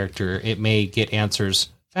chaotic character. It may get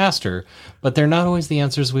answers faster, but they're not always the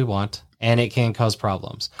answers we want, and it can cause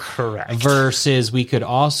problems. Correct. Versus we could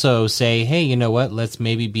also say, hey, you know what? Let's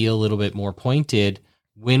maybe be a little bit more pointed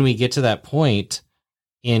when we get to that point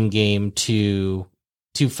in game to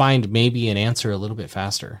find maybe an answer a little bit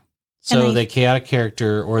faster. So the chaotic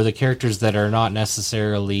character, or the characters that are not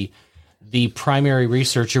necessarily the primary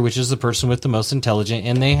researcher, which is the person with the most intelligent,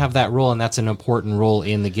 and they have that role, and that's an important role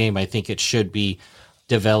in the game. I think it should be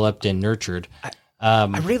developed and nurtured. I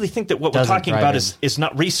really think that what we're talking about is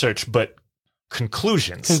not research, but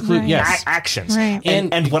conclusions. Yes. Actions. Right.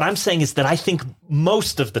 And what I'm saying is that I think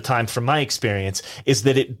most of the time, from my experience, is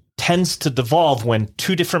that it tends to devolve when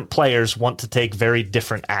two different players want to take very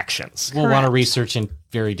different actions. We'll want to research in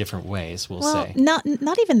very different ways, we'll say. Not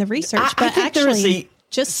even the research, but actually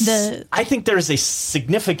I think there is a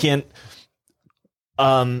significant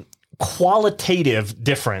qualitative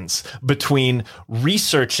difference between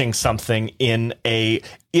researching something in a,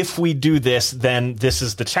 if we do this, then this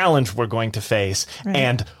is the challenge we're going to face,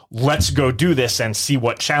 and let's go do this and see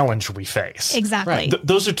what challenge we face. Exactly.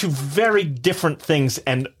 Those are two very different things,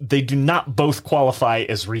 and they do not both qualify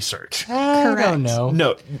as research. I don't know.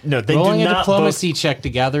 No, they Rolling do not. A diplomacy check to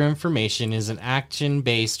gather information is an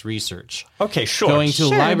action-based research. Okay, sure. Going to a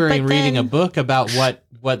library and reading a then book about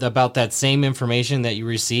what about that same information that you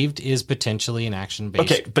received is potentially an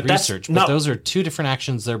action-based research. But those are two different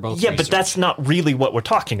actions. They're both research. But that's not really what we're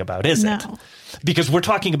talking about, is it? Because we're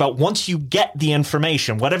talking about once you get the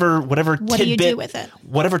information, whatever tidbit, do you do with it?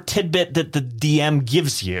 Whatever tidbit that the DM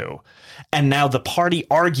gives you, and now the party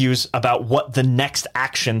argues about what the next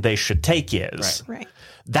action they should take is. Right.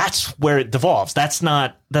 That's where it devolves. That's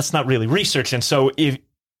not really research. And so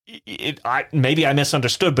maybe I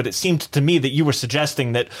misunderstood, but it seemed to me that you were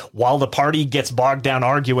suggesting that while the party gets bogged down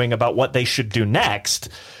arguing about what they should do next,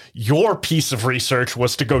 your piece of research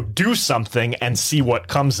was to go do something and see what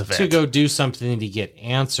comes of it. To go do something to get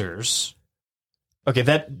answers. Okay,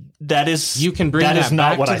 that is you can bring that is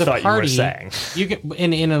not back what to I the thought party. You were saying. You can,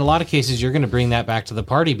 in a lot of cases, you're going to bring that back to the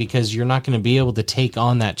party because you're not going to be able to take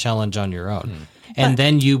on that challenge on your own. And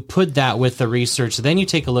then you put that with the research. Then you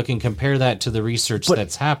take a look and compare that to the research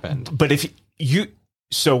that's happened. But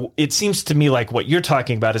so it seems to me like what you're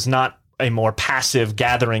talking about is not a more passive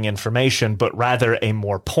gathering information, but rather a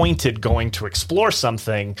more pointed going to explore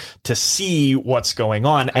something to see what's going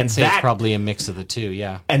on. I'd say it's probably a mix of the two,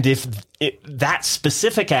 yeah. And if that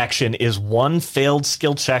specific action is one failed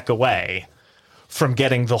skill check away from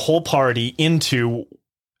getting the whole party into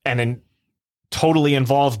and totally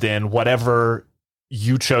involved in whatever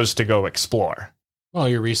you chose to go explore. Well,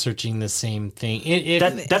 you're researching the same thing.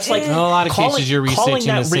 That's like in a lot of cases you're researching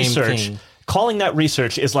the same thing. Calling that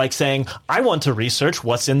research is like saying, I want to research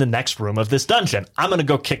what's in the next room of this dungeon. I'm going to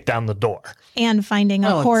go kick down the door. And finding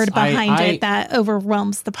a horde behind it that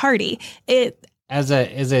overwhelms the party. As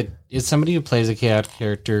somebody who plays a chaotic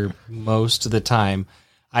character most of the time,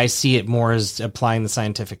 I see it more as applying the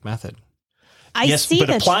scientific method. But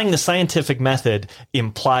applying the scientific method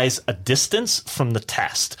implies a distance from the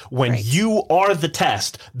test. When you are the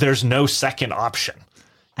test, there's no second option.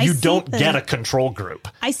 You don't get a control group.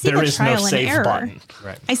 There is no save button.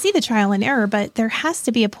 Right. I see the trial and error, but there has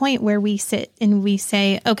to be a point where we sit and we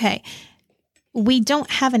say, okay, we don't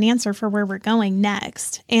have an answer for where we're going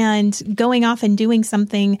next. And going off and doing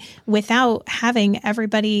something without having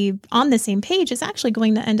everybody on the same page is actually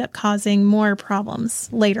going to end up causing more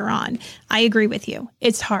problems later on. I agree with you.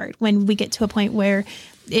 It's hard when we get to a point where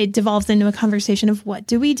it devolves into a conversation of what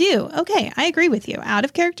do we do? Okay, I agree with you. Out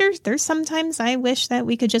of character, there's sometimes I wish that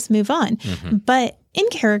we could just move on. Mm-hmm. But in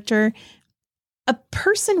character, a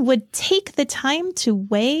person would take the time to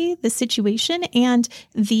weigh the situation and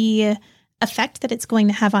the effect that it's going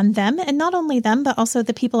to have on them, and not only them, but also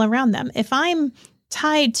the people around them. If I'm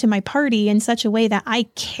tied to my party in such a way that I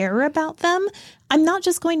care about them, I'm not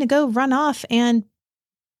just going to go run off and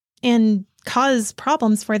cause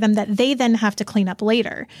problems for them that they then have to clean up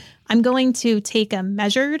later. I'm going to take a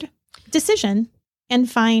measured decision and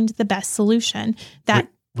find the best solution.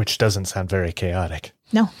 Which doesn't sound very chaotic.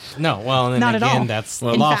 No. Well, and then Not at again, all. that's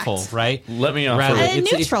In lawful, fact. right? Let me offer.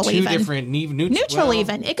 Neutral two even. different Neutral well,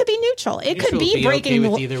 even. It could be neutral. It neutral could be would be breaking okay the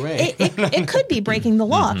with either way. It could be breaking the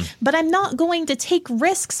law, but I'm not going to take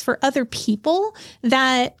risks for other people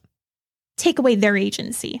that take away their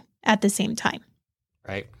agency at the same time.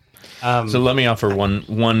 Right. So let me offer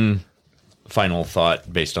one final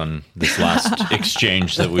thought based on this last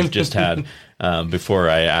exchange that we've just had before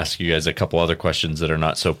I ask you guys a couple other questions that are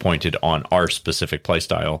not so pointed on our specific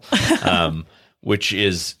playstyle, which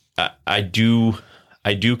is I do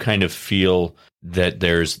kind of feel that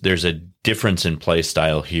there's a difference in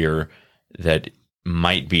playstyle here that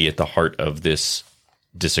might be at the heart of this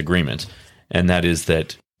disagreement, and that is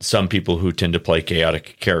that some people who tend to play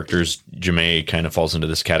chaotic characters, Jamae kind of falls into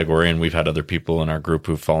this category, and we've had other people in our group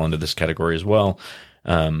who fall into this category as well.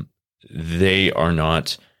 They are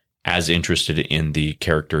not as interested in the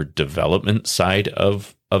character development side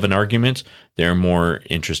of an argument. They're more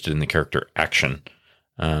interested in the character action.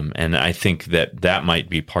 And I think that might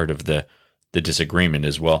be part of the disagreement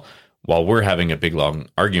as well. While we're having a big, long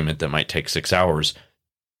argument that might take 6 hours,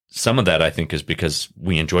 some of that I think is because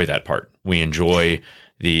we enjoy that part. We enjoy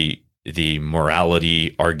the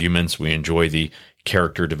morality arguments. We enjoy the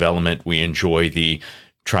character development. We enjoy the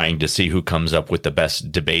trying to see who comes up with the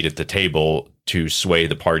best debate at the table to sway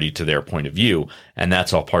the party to their point of view. And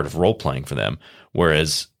that's all part of role playing for them.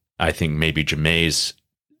 Whereas I think maybe Jamae's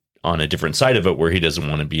on a different side of it where he doesn't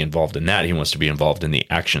want to be involved in that. He wants to be involved in the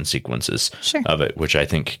action sequences of it, which I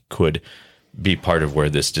think could be part of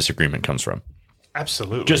where this disagreement comes from.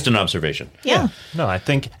 Absolutely. Just an observation. Yeah. No, I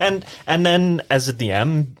think, and then as a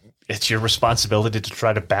DM, it's your responsibility to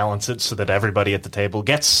try to balance it so that everybody at the table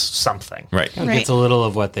gets something. Right. Gets a little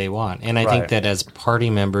of what they want. And I think that as party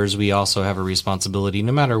members, we also have a responsibility,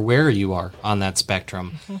 no matter where you are on that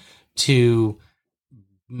spectrum, to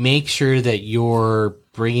make sure that you're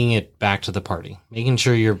bringing it back to the party, making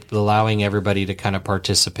sure you're allowing everybody to kind of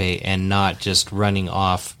participate and not just running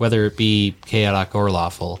off, whether it be chaotic or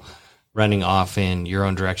lawful, running off in your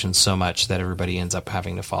own direction so much that everybody ends up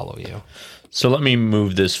having to follow you. So let me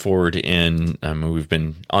move this forward we've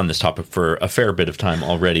been on this topic for a fair bit of time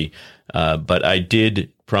already, but I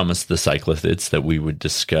did promise the cyclothids that we would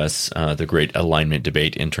discuss the great alignment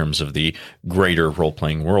debate in terms of the greater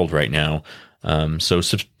role-playing world right now. So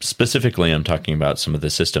specifically, I'm talking about some of the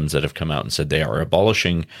systems that have come out and said they are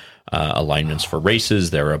abolishing alignments for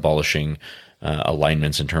races. They're abolishing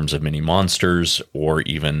alignments in terms of mini monsters or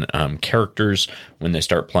even characters when they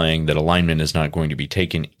start playing, that alignment is not going to be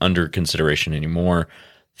taken under consideration anymore.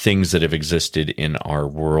 Things that have existed in our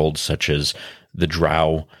world, such as the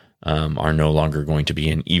Drow, are no longer going to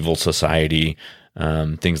be an evil society.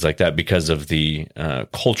 Things like that, because of the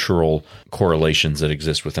cultural correlations that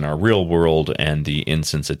exist within our real world and the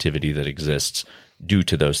insensitivity that exists due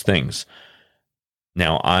to those things.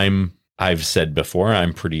 Now, I've said before,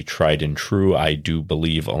 I'm pretty tried and true. I do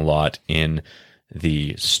believe a lot in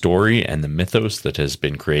the story and the mythos that has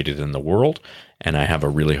been created in the world, and I have a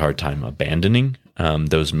really hard time abandoning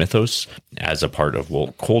those mythos as a part of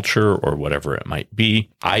world culture or whatever it might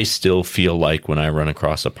be. I still feel like when I run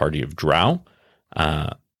across a party of Drow,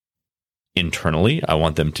 internally, I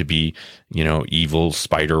want them to be, evil,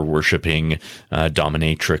 spider worshipping,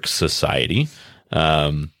 dominatrix society.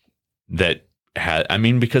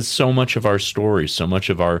 Because so much of our story, so much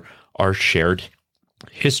of our shared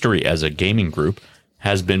history as a gaming group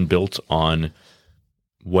has been built on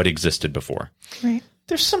what existed before. Right.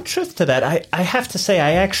 There's some truth to that. I have to say,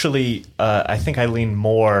 I actually, I think I lean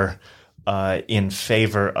more in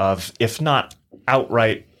favor of, if not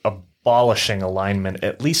outright abolishing alignment,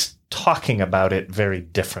 at least talking about it very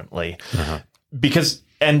differently. Because,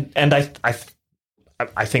 and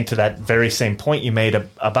I think to that very same point you made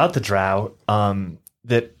about the Drow,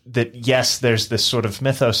 that yes, there's this sort of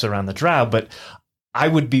mythos around the Drow, but I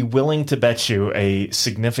would be willing to bet you a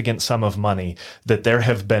significant sum of money that there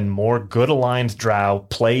have been more good aligned Drow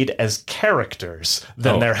played as characters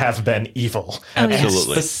than there have been evil.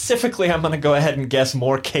 Absolutely. And specifically, I'm going to go ahead and guess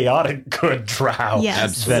more chaotic good Drow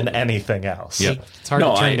than anything else. Yep. It's hard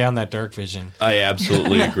to turn down that dark vision. I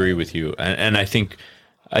absolutely agree with you. And I think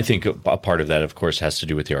a part of that, of course, has to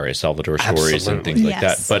do with the R.A. Salvatore stories and things like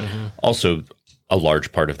that. But also, a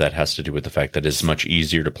large part of that has to do with the fact that it's much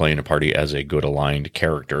easier to play in a party as a good aligned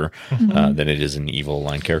character than it is an evil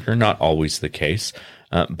aligned character. Not always the case.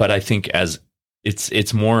 But I think as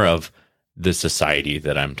it's more of the society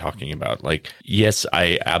that I'm talking about. Like, yes,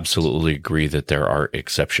 I absolutely agree that there are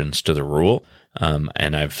exceptions to the rule.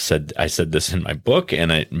 And I said this in my book,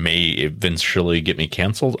 and it may eventually get me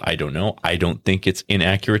canceled. I don't know. I don't think it's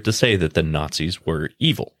inaccurate to say that the Nazis were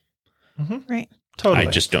evil. Right. Totally. I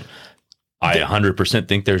just don't. I 100%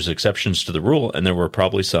 think there's exceptions to the rule, and there were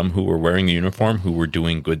probably some who were wearing the uniform who were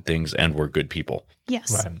doing good things and were good people.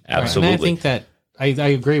 Yes. Right. Absolutely. And I think that I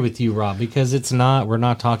agree with you, Rob, because we're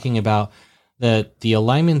not talking about the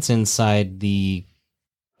alignments inside the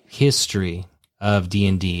history of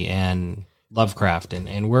D&D and Lovecraft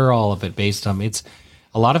and where all of it based on.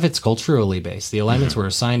 A lot of it's culturally based. The alignments were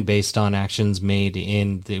assigned based on actions made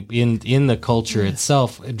in the culture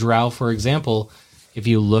itself. Drow, for example, if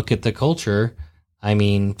you look at the culture, I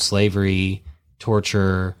mean, slavery,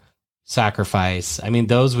 torture, sacrifice. I mean,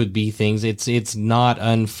 those would be things. It's not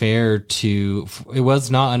unfair it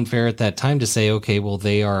was not unfair at that time to say, okay, well,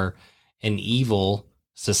 they are an evil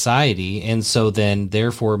society. And so then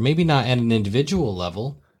therefore, maybe not at an individual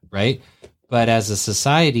level, right? But as a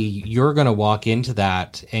society, you're going to walk into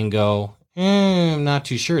that and go, I'm not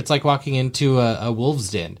too sure. It's like walking into a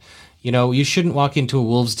wolf's den. You know, you shouldn't walk into a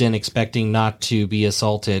wolf's den expecting not to be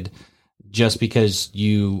assaulted just because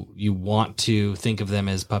you want to think of them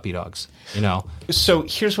as puppy dogs, you know. So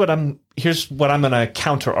here's what I'm going to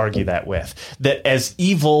counter argue that with. That as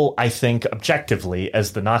evil, I think objectively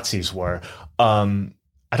as the Nazis were,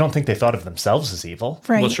 I don't think they thought of themselves as evil.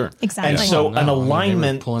 Right. Well, sure. Exactly. And so an alignment,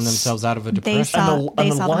 they were pulling themselves out of a They depression. saw an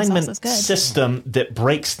themselves alignment as good. system that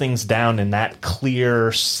breaks things down in that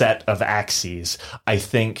clear set of axes, I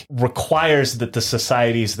think requires that the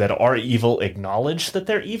societies that are evil acknowledge that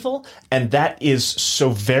they're evil. And that is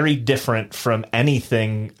so very different from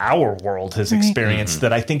anything our world has experienced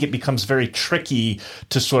that I think it becomes very tricky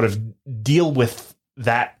to sort of deal with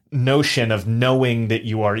that notion of knowing that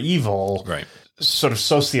you are evil. Right. Sort of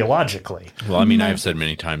sociologically. Well, I mean, I've said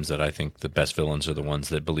many times that I think the best villains are the ones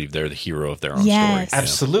that believe they're the hero of their own Yes. story.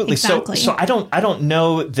 Absolutely. Exactly. So I don't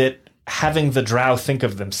know that having the Drow think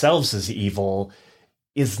of themselves as evil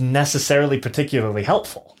is necessarily particularly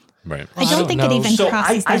helpful. Right. I don't think it even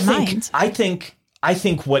crosses their mind. I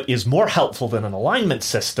think what is more helpful than an alignment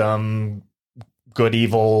system, good,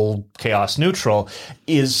 evil, chaos, neutral,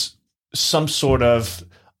 is some sort of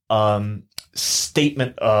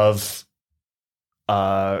statement of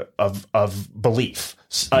belief,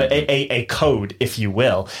 a code, if you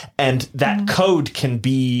will. And that code can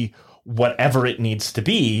be whatever it needs to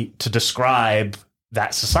be to describe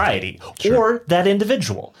that society or that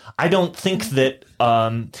individual. I don't think that,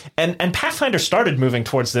 and Pathfinder started moving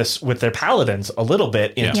towards this with their paladins a little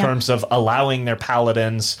bit in terms of allowing their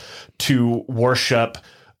paladins to worship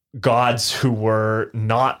gods who were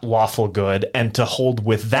not lawful good and to hold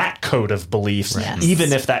with that code of beliefs,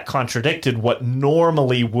 even if that contradicted what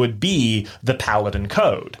normally would be the paladin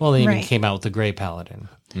code. Well, they even came out with the Grey Paladin.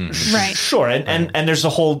 Right. Sure. And there's a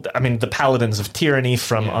whole, I mean, the Paladins of Tyranny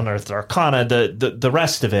from Unearthed Arcana, the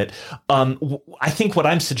rest of it. I think what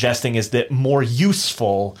I'm suggesting is that more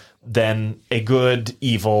useful than a good,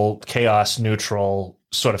 evil, chaos, neutral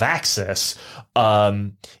sort of axis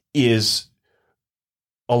is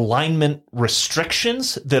alignment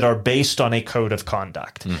restrictions that are based on a code of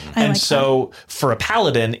conduct. And so for a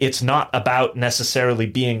paladin, it's not about necessarily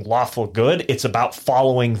being lawful good. It's about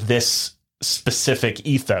following this specific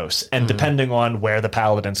ethos. And depending on where the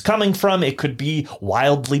paladin's coming from, it could be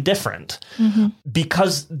wildly different.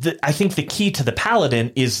 Because I think the key to the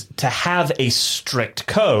paladin is to have a strict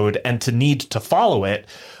code and to need to follow it.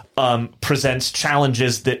 Presents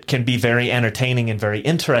challenges that can be very entertaining and very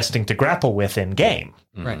interesting to grapple with in game.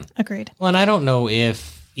 Right. Agreed. Well, and I don't know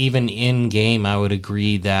if even in game I would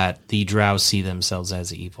agree that the Drow see themselves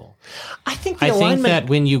as evil. I think think that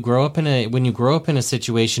when you grow up in a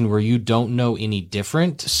situation where you don't know any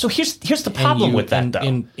different. So here's the problem with that,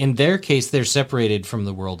 though. In their case, they're separated from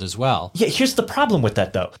the world as well. Yeah, here's the problem with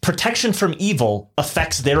that, though. Protection from evil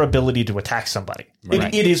affects their ability to attack somebody.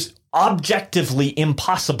 Right. It is objectively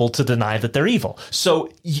impossible to deny that they're evil. So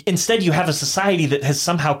instead, you have a society that has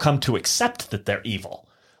somehow come to accept that they're evil.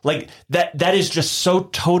 Like that is just so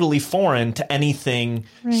totally foreign to anything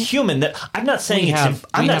human that I'm not saying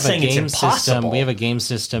it's impossible. We have a game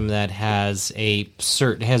system that has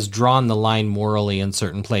has drawn the line morally in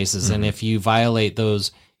certain places, and if you violate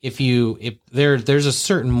those, if there's a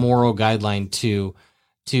certain moral guideline to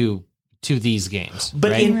these games,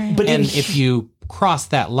 if you cross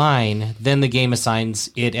that line, then the game assigns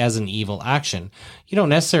it as an evil action. You don't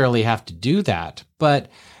necessarily have to do that, but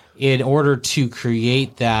in order to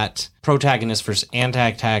create that protagonist versus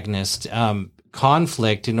antagonist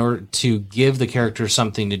conflict, in order to give the character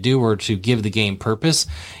something to do or to give the game purpose,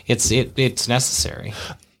 it's necessary.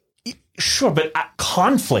 Sure, but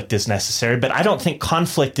conflict is necessary, but I don't think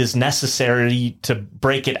conflict is necessary to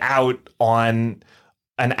break it out on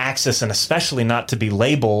an axis, and especially not to be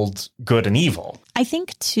labeled good and evil. I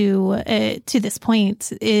think to this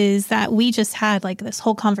point is that we just had like this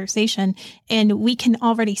whole conversation, and we can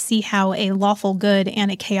already see how a lawful good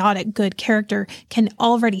and a chaotic good character can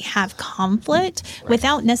already have conflict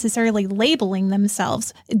without necessarily labeling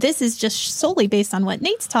themselves. This is just solely based on what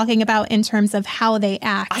Nate's talking about in terms of how they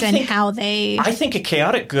act how they... I think a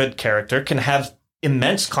chaotic good character can have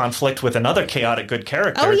immense conflict with another chaotic good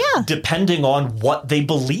character depending on what they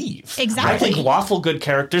believe. Exactly. I think lawful good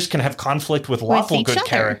characters can have conflict with lawful good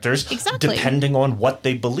characters depending on what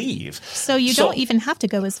they believe. So you don't even have to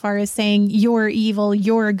go as far as saying you're evil,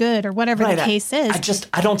 you're good, or whatever the case is.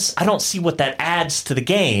 I don't see what that adds to the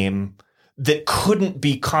game that couldn't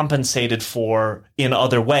be compensated for in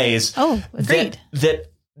other ways. Oh, agreed.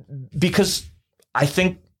 That because I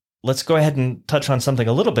think let's go ahead and touch on something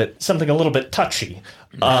a little bit touchy.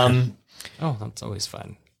 Oh, that's always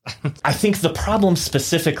fun. I think the problem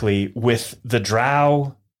specifically with the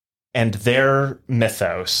Drow and their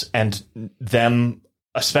mythos and them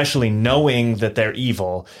especially knowing that they're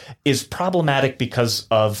evil is problematic because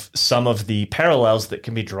of some of the parallels that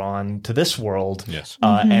can be drawn to this world. Yes.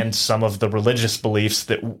 And some of the religious beliefs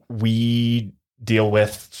that we deal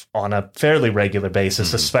with on a fairly regular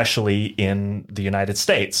basis, especially in the United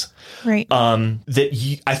States. Right.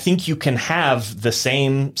 I think you can have the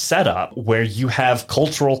same setup where you have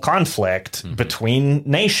cultural conflict between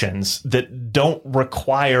nations that don't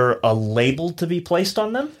require a label to be placed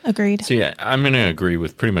on them. Agreed. So yeah, I'm going to agree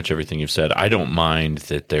with pretty much everything you've said. I don't mind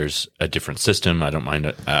that there's a different system. I don't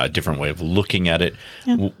mind a different way of looking at it.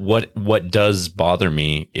 Yeah. What does bother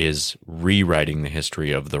me is rewriting the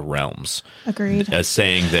history of the realms. Agreed. As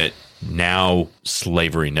saying that now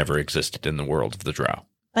slavery never existed in the world of the Drow.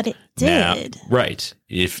 But it did. Now, right.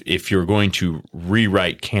 If you're going to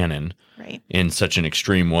rewrite canon in such an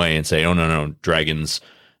extreme way and say, oh, no,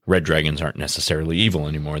 red dragons aren't necessarily evil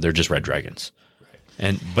anymore. They're just red dragons.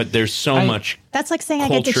 But there's so much. That's like saying I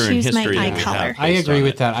get to choose my eye color. I agree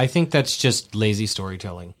with that. I think that's just lazy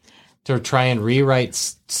storytelling. To try and rewrite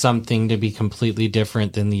something to be completely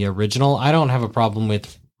different than the original. I don't have a problem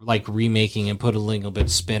with like remaking and put a little bit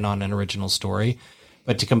of spin on an original story,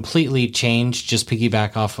 but to completely change, just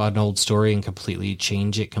piggyback off an old story and completely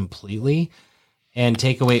change it completely and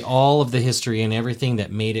take away all of the history and everything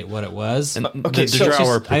that made it what it was. And the Drow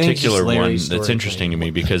are a particular one that's interesting to me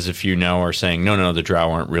because if you now are saying, no, the Drow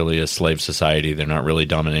aren't really a slave society. They're not really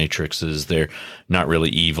dominatrixes. They're not really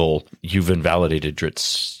evil. You've invalidated Drit's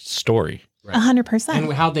story. 100%.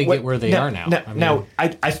 And how'd they get where they are now?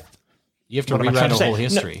 You have to rewrite a whole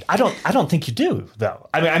history. No, I don't think you do, though.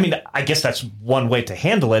 I mean, I guess that's one way to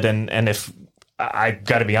handle it. And if I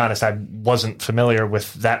got to be honest, I wasn't familiar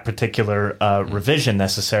with that particular revision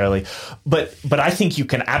necessarily. But I think you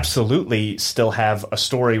can absolutely still have a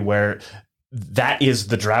story where that is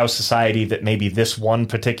the Drow society that maybe this one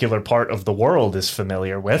particular part of the world is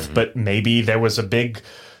familiar with. But maybe there was a big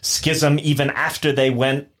schism even after they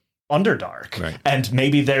went Underdark. Right. And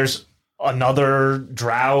maybe there's another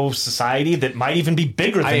Drow society that might even be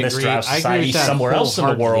bigger than this Drow society somewhere else in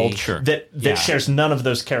the world that shares none of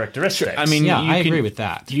those characteristics. I mean, I agree with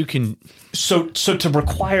that. You can so to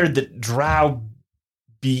require that Drow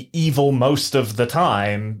be evil most of the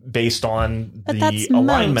time based on the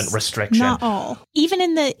alignment restriction. Not all. Even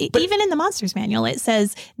in the Monsters Manual, it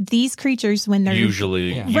says these creatures when they're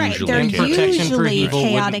usually they're usually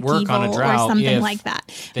chaotic evil or something like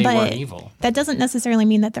that. They weren't evil. That doesn't necessarily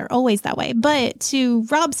mean that they're always that way. But to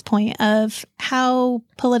Rob's point of how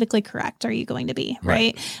politically correct are you going to be,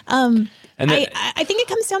 right? I think it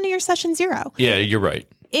comes down to your session 0. Yeah, you're right.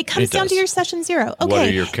 It comes down to your session 0. Okay. What are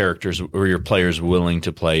your characters or your players willing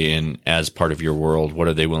to play in as part of your world? What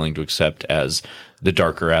are they willing to accept as the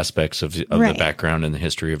darker aspects of the background and the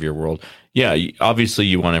history of your world? Yeah, obviously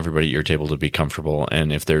you want everybody at your table to be comfortable.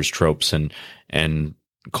 And if there's tropes and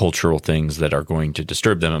cultural things that are going to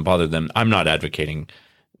disturb them and bother them, I'm not advocating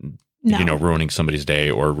ruining somebody's day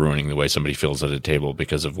or ruining the way somebody feels at a table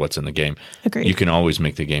because of what's in the game. Agreed. You can always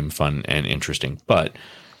make the game fun and interesting. But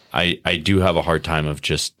I do have a hard time of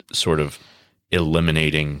just sort of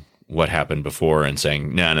eliminating what happened before and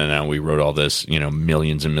saying, no, we wrote all this,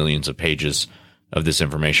 millions and millions of pages of this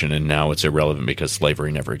information, and now it's irrelevant because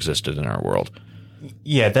slavery never existed in our world.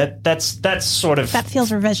 Yeah, that's sort of... That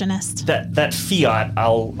feels revisionist. That fiat,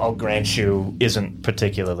 I'll grant you, isn't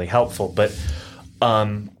particularly helpful, but I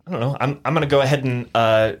don't know. I'm going to go ahead and...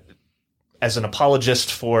 as an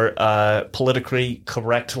apologist for politically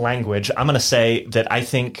correct language, I'm going to say that I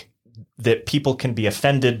think that people can be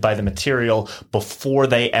offended by the material before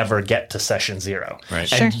they ever get to session 0.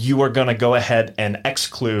 Right. And you are going to go ahead and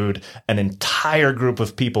exclude an entire group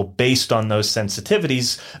of people based on those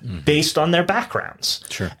sensitivities, based on their backgrounds.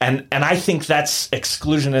 Sure. And I think that's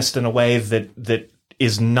exclusionist in a way that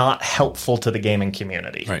is not helpful to the gaming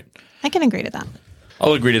community. Right. I can agree to that.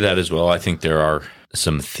 I'll agree to that as well. I think there are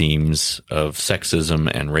some themes of sexism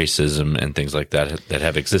and racism and things like that that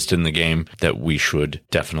have existed in the game that we should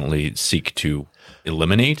definitely seek to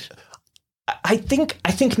eliminate. I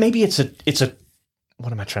think maybe it's a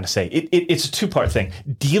what am I trying to say? It's a two-part thing.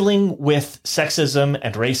 Dealing with sexism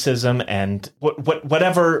and racism and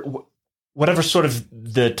whatever sort of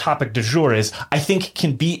the topic du jour is, I think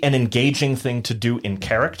can be an engaging thing to do in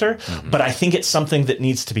character, but I think it's something that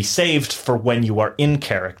needs to be saved for when you are in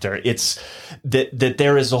character. It's that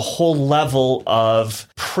there is a whole level of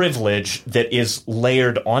privilege that is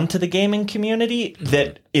layered onto the gaming community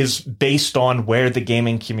that is based on where the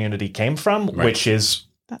gaming community came from, which is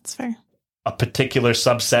that's fair. A particular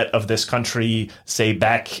subset of this country, say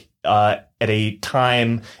back at a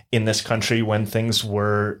time in this country when things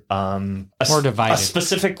were more divided. A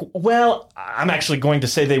specific, well, I'm actually going to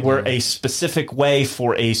say they were a specific way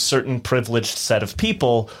for a certain privileged set of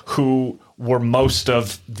people who were most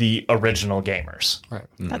of the original gamers. Right.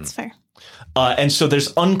 That's fair. And so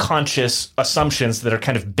there's unconscious assumptions that are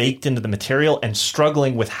kind of baked into the material, and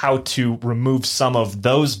struggling with how to remove some of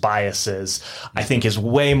those biases, I think is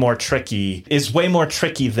way more tricky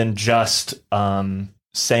than just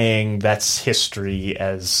saying that's history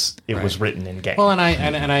as it was written in game. Well, and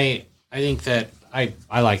I think that I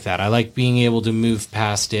like that. I like being able to move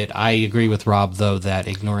past it. I agree with Rob, though, that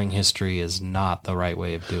ignoring history is not the right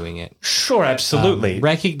way of doing it. Sure, absolutely.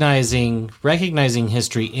 Recognizing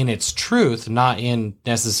history in its truth, not in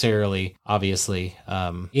necessarily, obviously,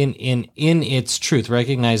 in its truth,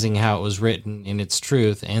 recognizing how it was written in its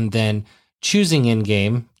truth, and then choosing in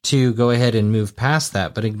game to go ahead and move past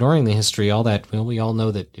that, but ignoring the history, all that. Well, we all know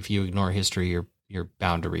that if you ignore history, you're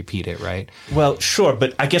bound to repeat it, right? Well, sure,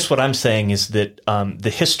 but I guess what I'm saying is that the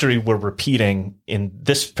history we're repeating in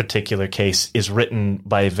this particular case is written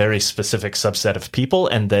by a very specific subset of people,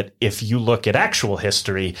 and that if you look at actual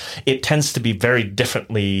history, it tends to be very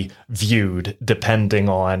differently viewed depending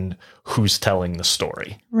on who's telling the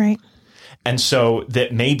story. Right. And so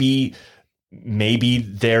that maybe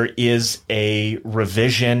there is a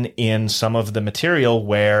revision in some of the material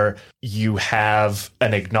where you have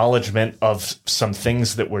an acknowledgement of some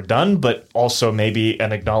things that were done, but also maybe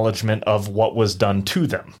an acknowledgement of what was done to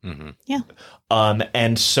them. Mm-hmm. Yeah.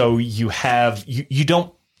 And so you have you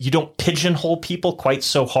don't pigeonhole people quite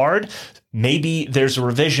so hard. Maybe there's a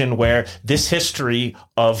revision where this history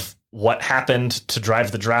of what happened to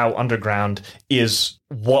drive the Drow underground is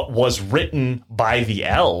what was written by the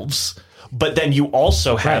elves. But then you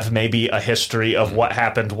also have maybe a history of what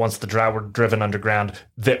happened once the Drow were driven underground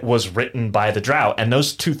that was written by the Drow. And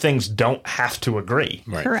those two things don't have to agree.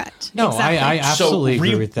 Right. Correct. No, exactly. I absolutely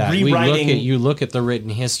agree with that. You look at the written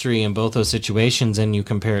history in both those situations and you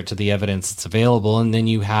compare it to the evidence that's available, and then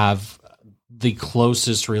you have the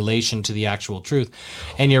closest relation to the actual truth.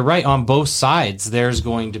 And you're right, on both sides, there's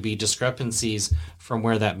going to be discrepancies from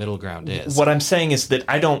where that middle ground is. What I'm saying is that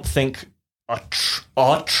I don't think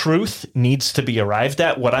a truth needs to be arrived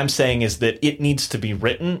at. What I'm saying is that it needs to be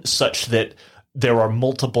written such that there are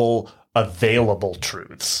multiple available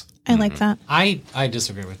truths. I like that. I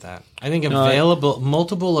disagree with that. I think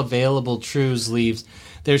multiple available truths leaves.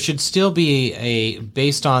 There should still be a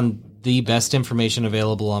based on the best information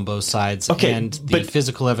available on both sides, and the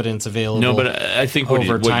physical evidence available. No, but I think what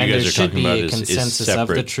you guys are talking about is separate,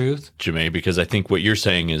 of the truth, Jamae, because I think what you're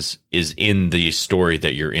saying is in the story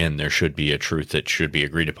that you're in, there should be a truth that should be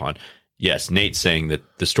agreed upon. Yes, Nate's saying that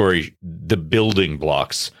the building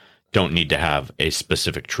blocks don't need to have a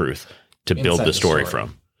specific truth to build the story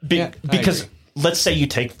from. Because let's say you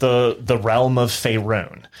take the realm of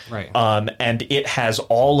Faerun, right? And it has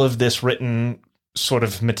all of this written sort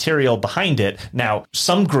of material behind it. Now,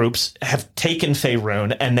 some groups have taken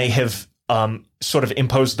Faerun and they have sort of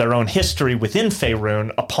imposed their own history within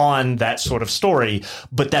Faerun upon that sort of story,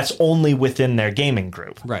 but that's only within their gaming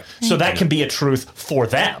group. Right. So that can be a truth for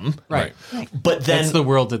them. Right. But then that's the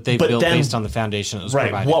world that they built based on the foundation that was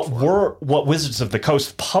provided what Wizards of the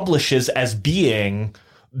Coast publishes as being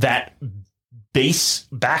that base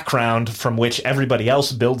background from which everybody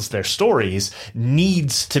else builds their stories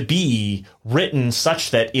needs to be written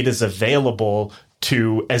such that it is available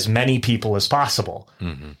to as many people as possible.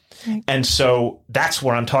 Mm-hmm. Right. And so that's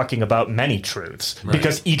where I'm talking about many truths, Right.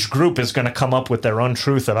 because each group is going to come up with their own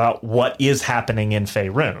truth about what is happening in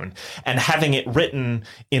Faerun. And having it written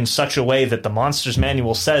in such a way that the Monsters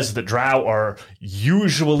Manual says that drow are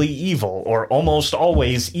usually evil or almost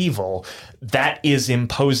always evil, that is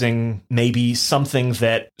imposing maybe something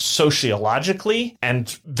that sociologically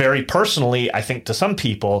and very personally, I think to some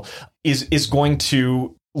people, is going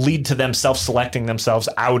to lead to them self-selecting themselves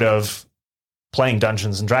out of playing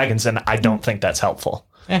Dungeons and Dragons, and I don't think that's helpful.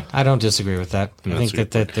 I don't disagree with that. I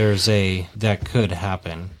think that there's that could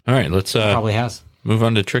happen. All right, let's Probably has. move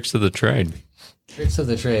on to tricks of the trade. Tricks of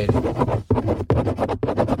the trade.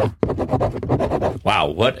 Wow,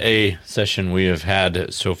 what a session we have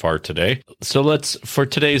had so far today. So for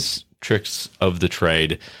today's tricks of the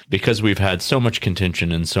trade, because we've had so much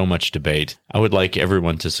contention and so much debate, I would like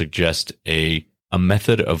everyone to suggest a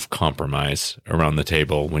method of compromise around the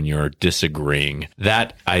table when you're disagreeing.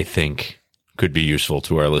 That, I think, could be useful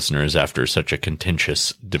to our listeners after such a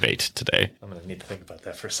contentious debate today. I'm going to need to think about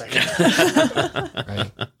that for a second.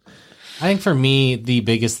 Right. I think for me, the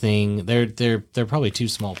biggest thing, there are probably two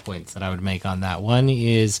small points that I would make on that. One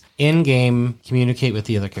is in-game, communicate with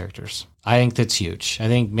the other characters. I think that's huge. I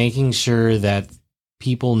think making sure that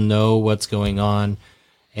people know what's going on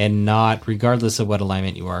and not, regardless of what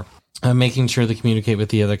alignment you are, making sure to communicate with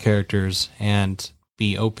the other characters and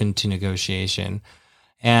be open to negotiation.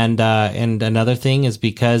 And another thing is,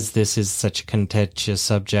 because this is such a contentious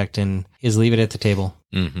subject, and is leave it at the table.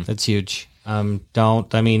 Mm-hmm. That's huge.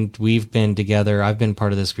 We've been together. I've been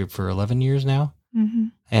part of this group for 11 years now. Mm-hmm.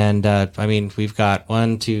 And we've got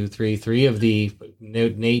 3 of the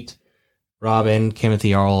Nate, Robin,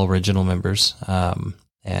 Kimothee are all original members.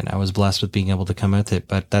 And I was blessed with being able to come with it.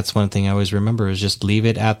 But that's one thing I always remember, is just leave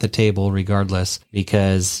it at the table regardless,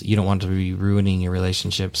 because you don't want to be ruining your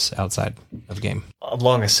relationships outside of game.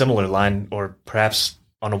 Along a similar line, or perhaps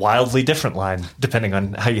on a wildly different line, depending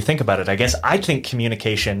on how you think about it, I think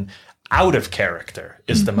communication out of character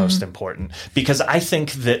is the most important, because I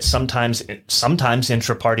think that sometimes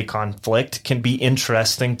intra-party conflict can be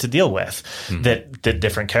interesting to deal with, that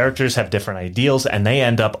different characters have different ideals and they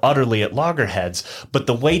end up utterly at loggerheads. But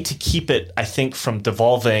the way to keep it, I think, from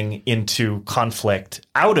devolving into conflict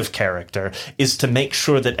out of character is to make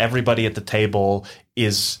sure that everybody at the table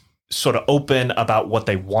is sort of open about what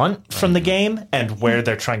they want from the game and where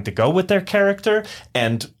they're trying to go with their character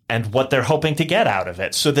and what they're hoping to get out of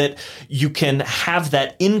it, so that you can have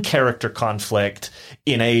that in-character conflict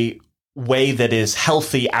in a way that is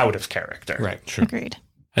healthy out of character. Right. Sure. Agreed.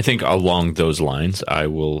 I think along those lines, I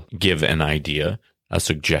will give an idea, a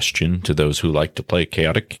suggestion to those who like to play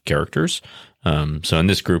chaotic characters. So in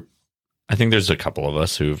this group, I think there's a couple of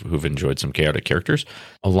us who've enjoyed some chaotic characters.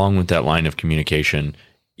 Along with that line of communication,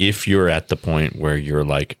 if you're at the point where you're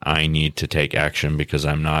like, I need to take action because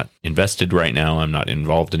I'm not invested right now, I'm not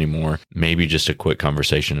involved anymore, maybe just a quick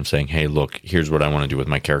conversation of saying, hey, look, here's what I want to do with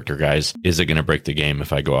my character, guys. Is it going to break the game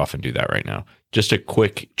if I go off and do that right now? Just a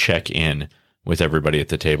quick check in with everybody at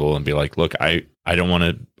the table and be like, look, I don't want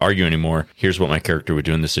to argue anymore. Here's what my character would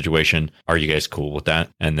do in this situation. Are you guys cool with that?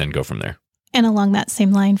 And then go from there. And along that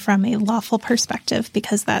same line, from a lawful perspective,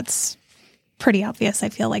 because that's pretty obvious. I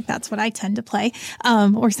feel like that's what I tend to play,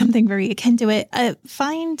 or something very akin to it.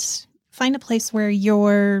 Find a place where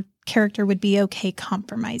your character would be okay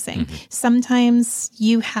compromising. Mm-hmm. Sometimes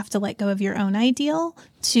you have to let go of your own ideal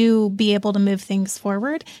to be able to move things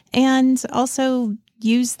forward, and also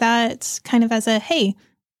use that kind of as a, hey,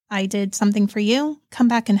 I did something for you, come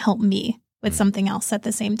back and help me with something else at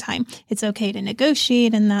the same time. It's okay to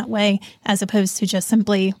negotiate in that way, as opposed to just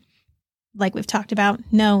simply, like we've talked about,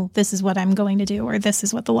 no, this is what I'm going to do, or this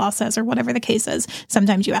is what the law says, or whatever the case is.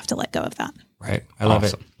 Sometimes you have to let go of that. Right. I love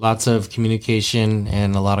it. Lots of communication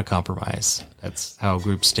and a lot of compromise. That's how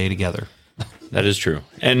groups stay together. That is true.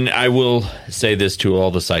 And I will say this to all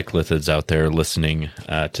the cyclithids out there listening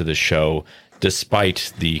to the show,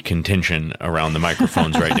 despite the contention around the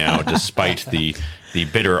microphones right now, despite the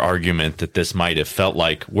bitter argument that this might have felt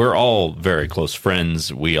like, we're all very close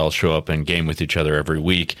friends. We all show up and game with each other every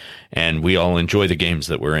week, and we all enjoy the games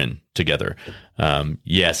that we're in together.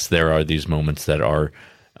 Yes, there are these moments that are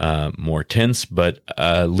more tense, but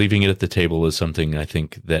leaving it at the table is something I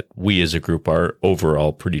think that we as a group are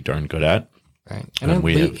overall pretty darn good at. Right. And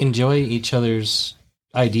we enjoy each other's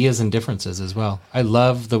ideas and differences as well. I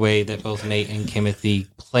love the way that both Nate and Kimothee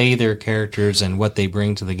play their characters and what they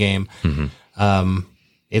bring to the game. Mm-hmm.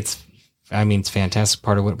 It's fantastic,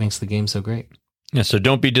 part of what makes the game so great. Yeah, so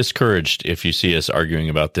don't be discouraged if you see us arguing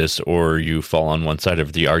about this, or you fall on one side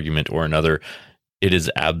of the argument or another. it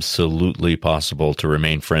is absolutely possible to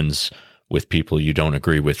remain friends with people you don't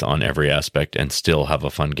agree with on every aspect and still have a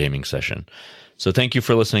fun gaming session. So thank you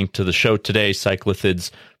for listening to the show today,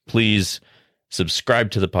 Cyclothids. Please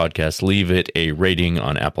subscribe to the podcast, leave it a rating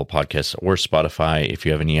on Apple Podcasts or Spotify. If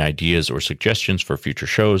you have any ideas or suggestions for future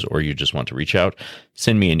shows, or you just want to reach out,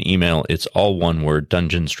 send me an email. It's all one word,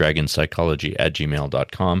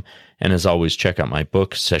 dungeonsdragonspsychology@gmail.com. And as always, check out my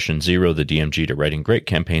book, Session Zero, The DMG to Writing Great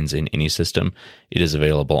Campaigns in Any System. It is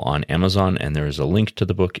available on Amazon, and there is a link to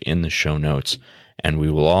the book in the show notes. And we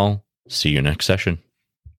will all see you next session.